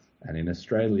Colombia and in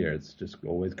Australia. It's just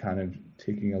always kind of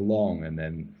ticking along. And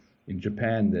then in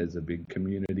Japan, there's a big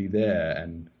community there,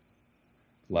 and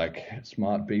like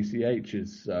smartBCH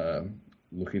is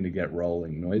looking to get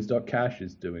rolling. Noise.cash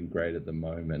is doing great at the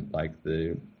moment. Like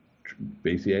the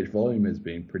BCH volume has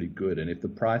been pretty good, and if the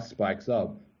price spikes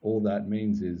up, all that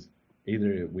means is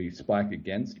either we spike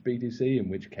against BTC, in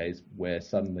which case we're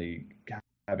suddenly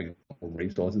having more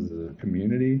resources as a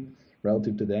community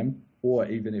relative to them, or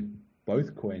even if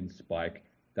both coins spike,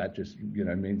 that just, you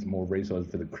know, means more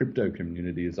resources for the crypto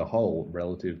community as a whole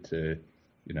relative to,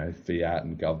 you know, fiat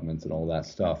and governments and all that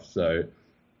stuff. So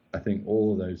I think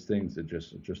all of those things are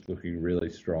just looking really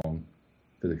strong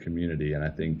for the community, and I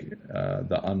think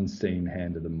the unseen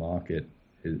hand of the market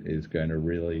is going to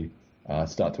really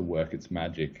start to work its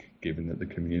magic, given that the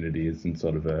community is in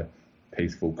sort of a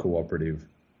peaceful, cooperative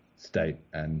state.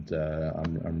 And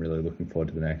I'm really looking forward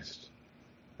to the next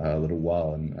little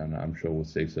while, and I'm sure we'll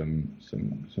see some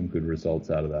good results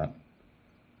out of that.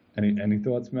 Any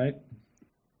thoughts, mate?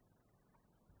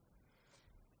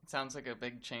 It sounds like a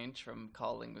big change from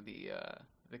calling the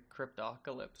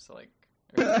cryptocalypse, like,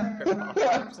 or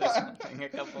cryptocalypse or something a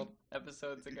couple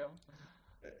episodes ago.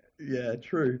 Yeah,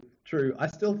 true. I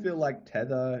still feel like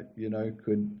Tether, you know,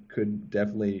 could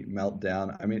definitely melt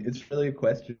down. I mean, it's really a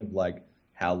question of like,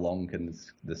 how long can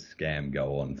the scam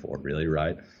go on for, really,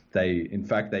 right? In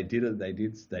fact, they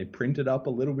printed up a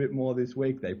little bit more this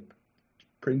week. They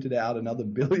printed out another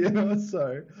billion or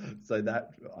so. So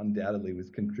that undoubtedly was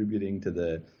contributing to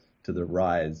the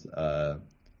rise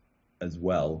as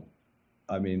well.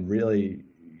 I mean, really,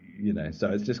 you know, so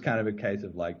it's just kind of a case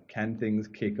of like, can things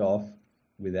kick off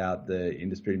without the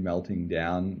industry melting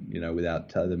down, you know, without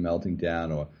Tether melting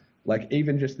down, or like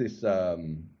even just this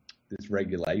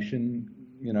regulation,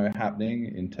 you know,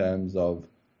 happening in terms of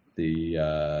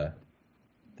the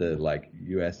like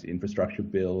US infrastructure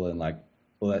bill and like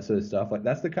all that sort of stuff. Like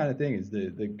that's the kind of thing, is the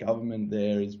government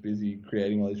there is busy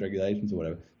creating all these regulations or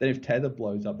whatever. Then if Tether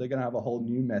blows up, they're going to have a whole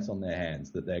new mess on their hands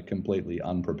that they're completely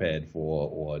unprepared for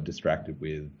or distracted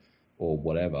with or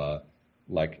whatever.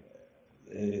 Like,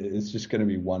 it's just going to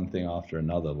be one thing after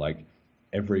another. Like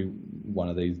every one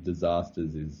of these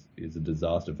disasters is a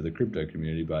disaster for the crypto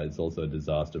community, but it's also a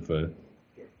disaster for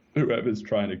whoever's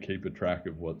trying to keep a track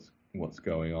of what's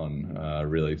going on,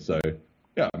 really. So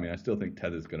yeah, I mean, I still think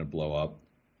Tether's going to blow up,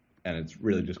 and it's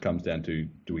really just comes down to,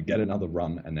 do we get another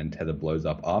run and then Tether blows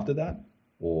up after that,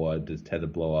 or does Tether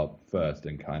blow up first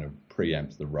and kind of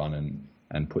preempts the run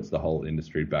and puts the whole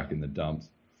industry back in the dumps?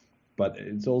 But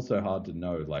it's also hard to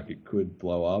know. Like, it could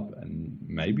blow up, and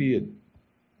maybe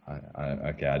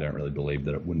I don't really believe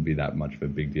that it wouldn't be that much of a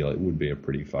big deal. It would be a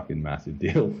pretty fucking massive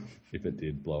deal if it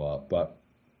did blow up. But,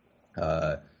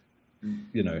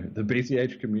 you know, the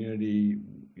BCH community,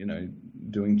 you know,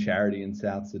 doing charity in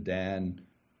South Sudan,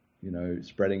 you know,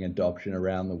 spreading adoption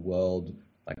around the world,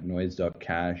 like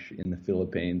Noise.cash in the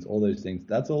Philippines, all those things,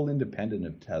 that's all independent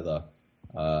of Tether.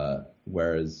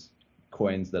 Whereas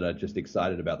coins that are just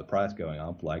excited about the price going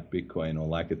up, like Bitcoin or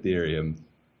like Ethereum,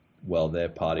 well, their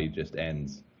party just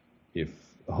ends if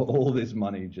all this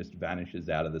money just vanishes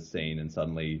out of the scene and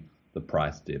suddenly the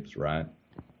price dips, right?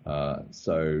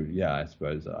 So yeah, I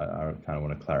suppose I kind of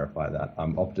want to clarify that.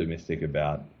 I'm optimistic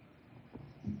about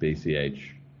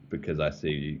BCH because I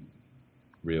see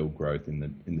real growth in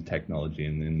the technology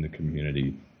and in the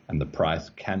community, and the price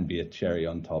can be a cherry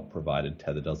on top provided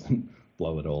Tether doesn't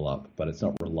blow it all up, but it's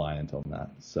not reliant on that.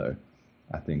 So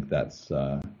I think that's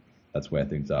that's where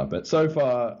things are. But so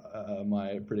far,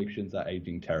 my predictions are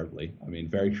aging terribly. I mean,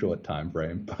 very short time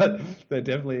frame, but they're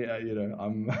definitely,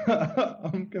 I'm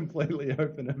I'm completely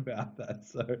open about that.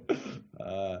 So,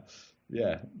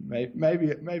 yeah,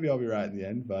 maybe I'll be right in the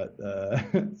end. But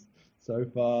so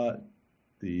far,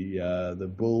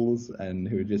 the bulls and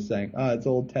who are just saying, it's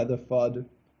all tether FUD.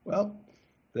 Well,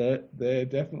 they're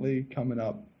definitely coming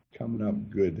up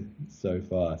good so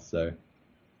far. So.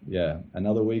 Yeah,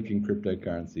 another week in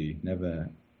cryptocurrency.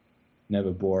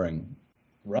 Never boring.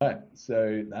 Right,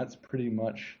 so that's pretty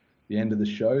much the end of the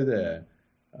show there.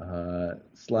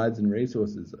 Slides and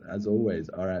resources, as always,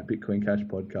 are at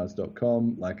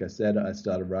bitcoincashpodcast.com. Like I said, I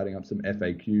started writing up some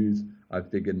FAQs. I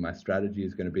figured my strategy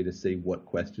is going to be to see what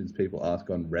questions people ask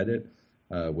on Reddit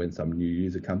when some new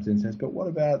user comes in and says, but what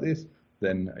about this?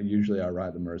 Then usually I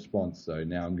write them a response. So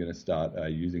now I'm going to start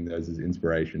using those as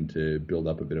inspiration to build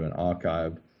up a bit of an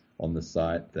archive on the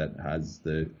site that has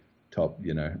the top,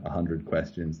 100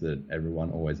 questions that everyone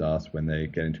always asks when they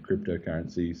get into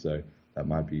cryptocurrency. So that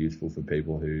might be useful for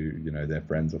people who, their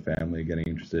friends or family are getting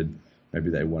interested.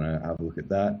 Maybe they want to have a look at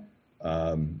that.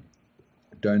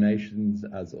 Donations,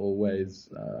 as always,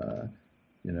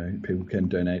 people can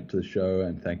donate to the show,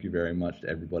 and thank you very much to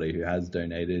everybody who has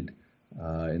donated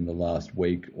in the last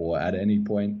week or at any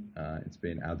point. It's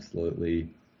been absolutely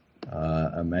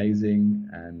amazing.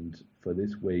 And for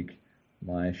this week,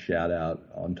 my shout out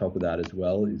on top of that as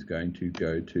well is going to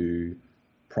go to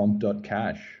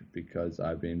prompt.cash, because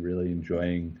I've been really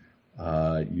enjoying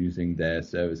using their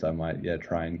service. I might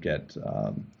try and get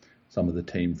some of the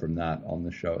team from that on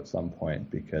the show at some point,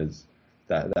 because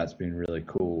that's been really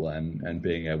cool, and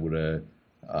being able to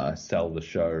sell the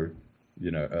show,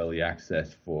 early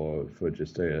access for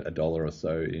just $1 or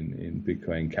so in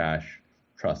Bitcoin Cash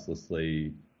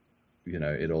trustlessly,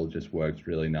 it all just works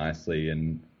really nicely,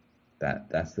 and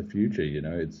that's the future.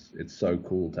 It's so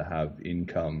cool to have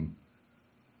income,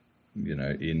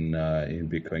 in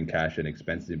Bitcoin Cash and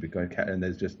expenses in Bitcoin Cash, and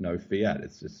there's just no fiat.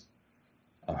 It's just,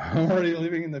 I'm already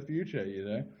living in the future.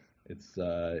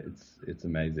 It's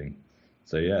amazing.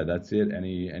 So yeah, that's it.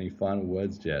 Any final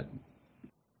words, Jett?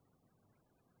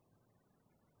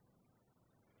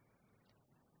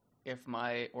 If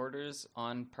my orders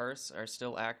on Purse are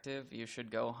still active, you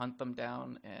should go hunt them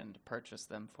down and purchase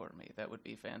them for me. That would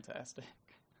be fantastic.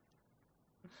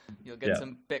 You'll get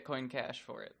some Bitcoin Cash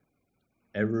for it.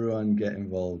 Everyone get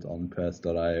involved on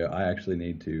Purse.io. I actually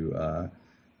need to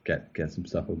get some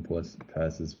stuff on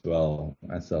Purse as well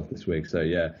myself this week. So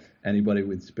yeah, anybody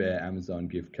with spare Amazon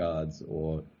gift cards,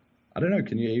 or I don't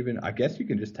know, I guess you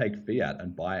can just take fiat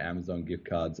and buy Amazon gift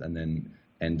cards and then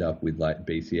end up with like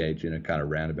BCH in a kind of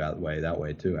roundabout way that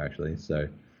way too, actually. So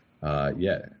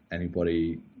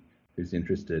anybody who's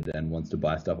interested and wants to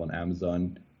buy stuff on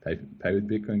Amazon, pay with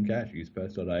Bitcoin Cash, use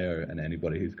Purse.io. And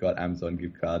anybody who's got Amazon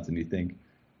gift cards and you think,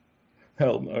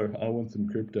 hell no, I want some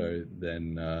crypto,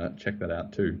 then check that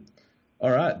out too. All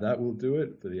right, that will do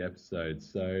it for the episode.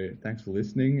 So thanks for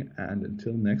listening, and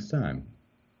until next time.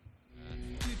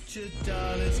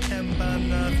 $2 can buy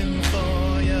nothing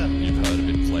for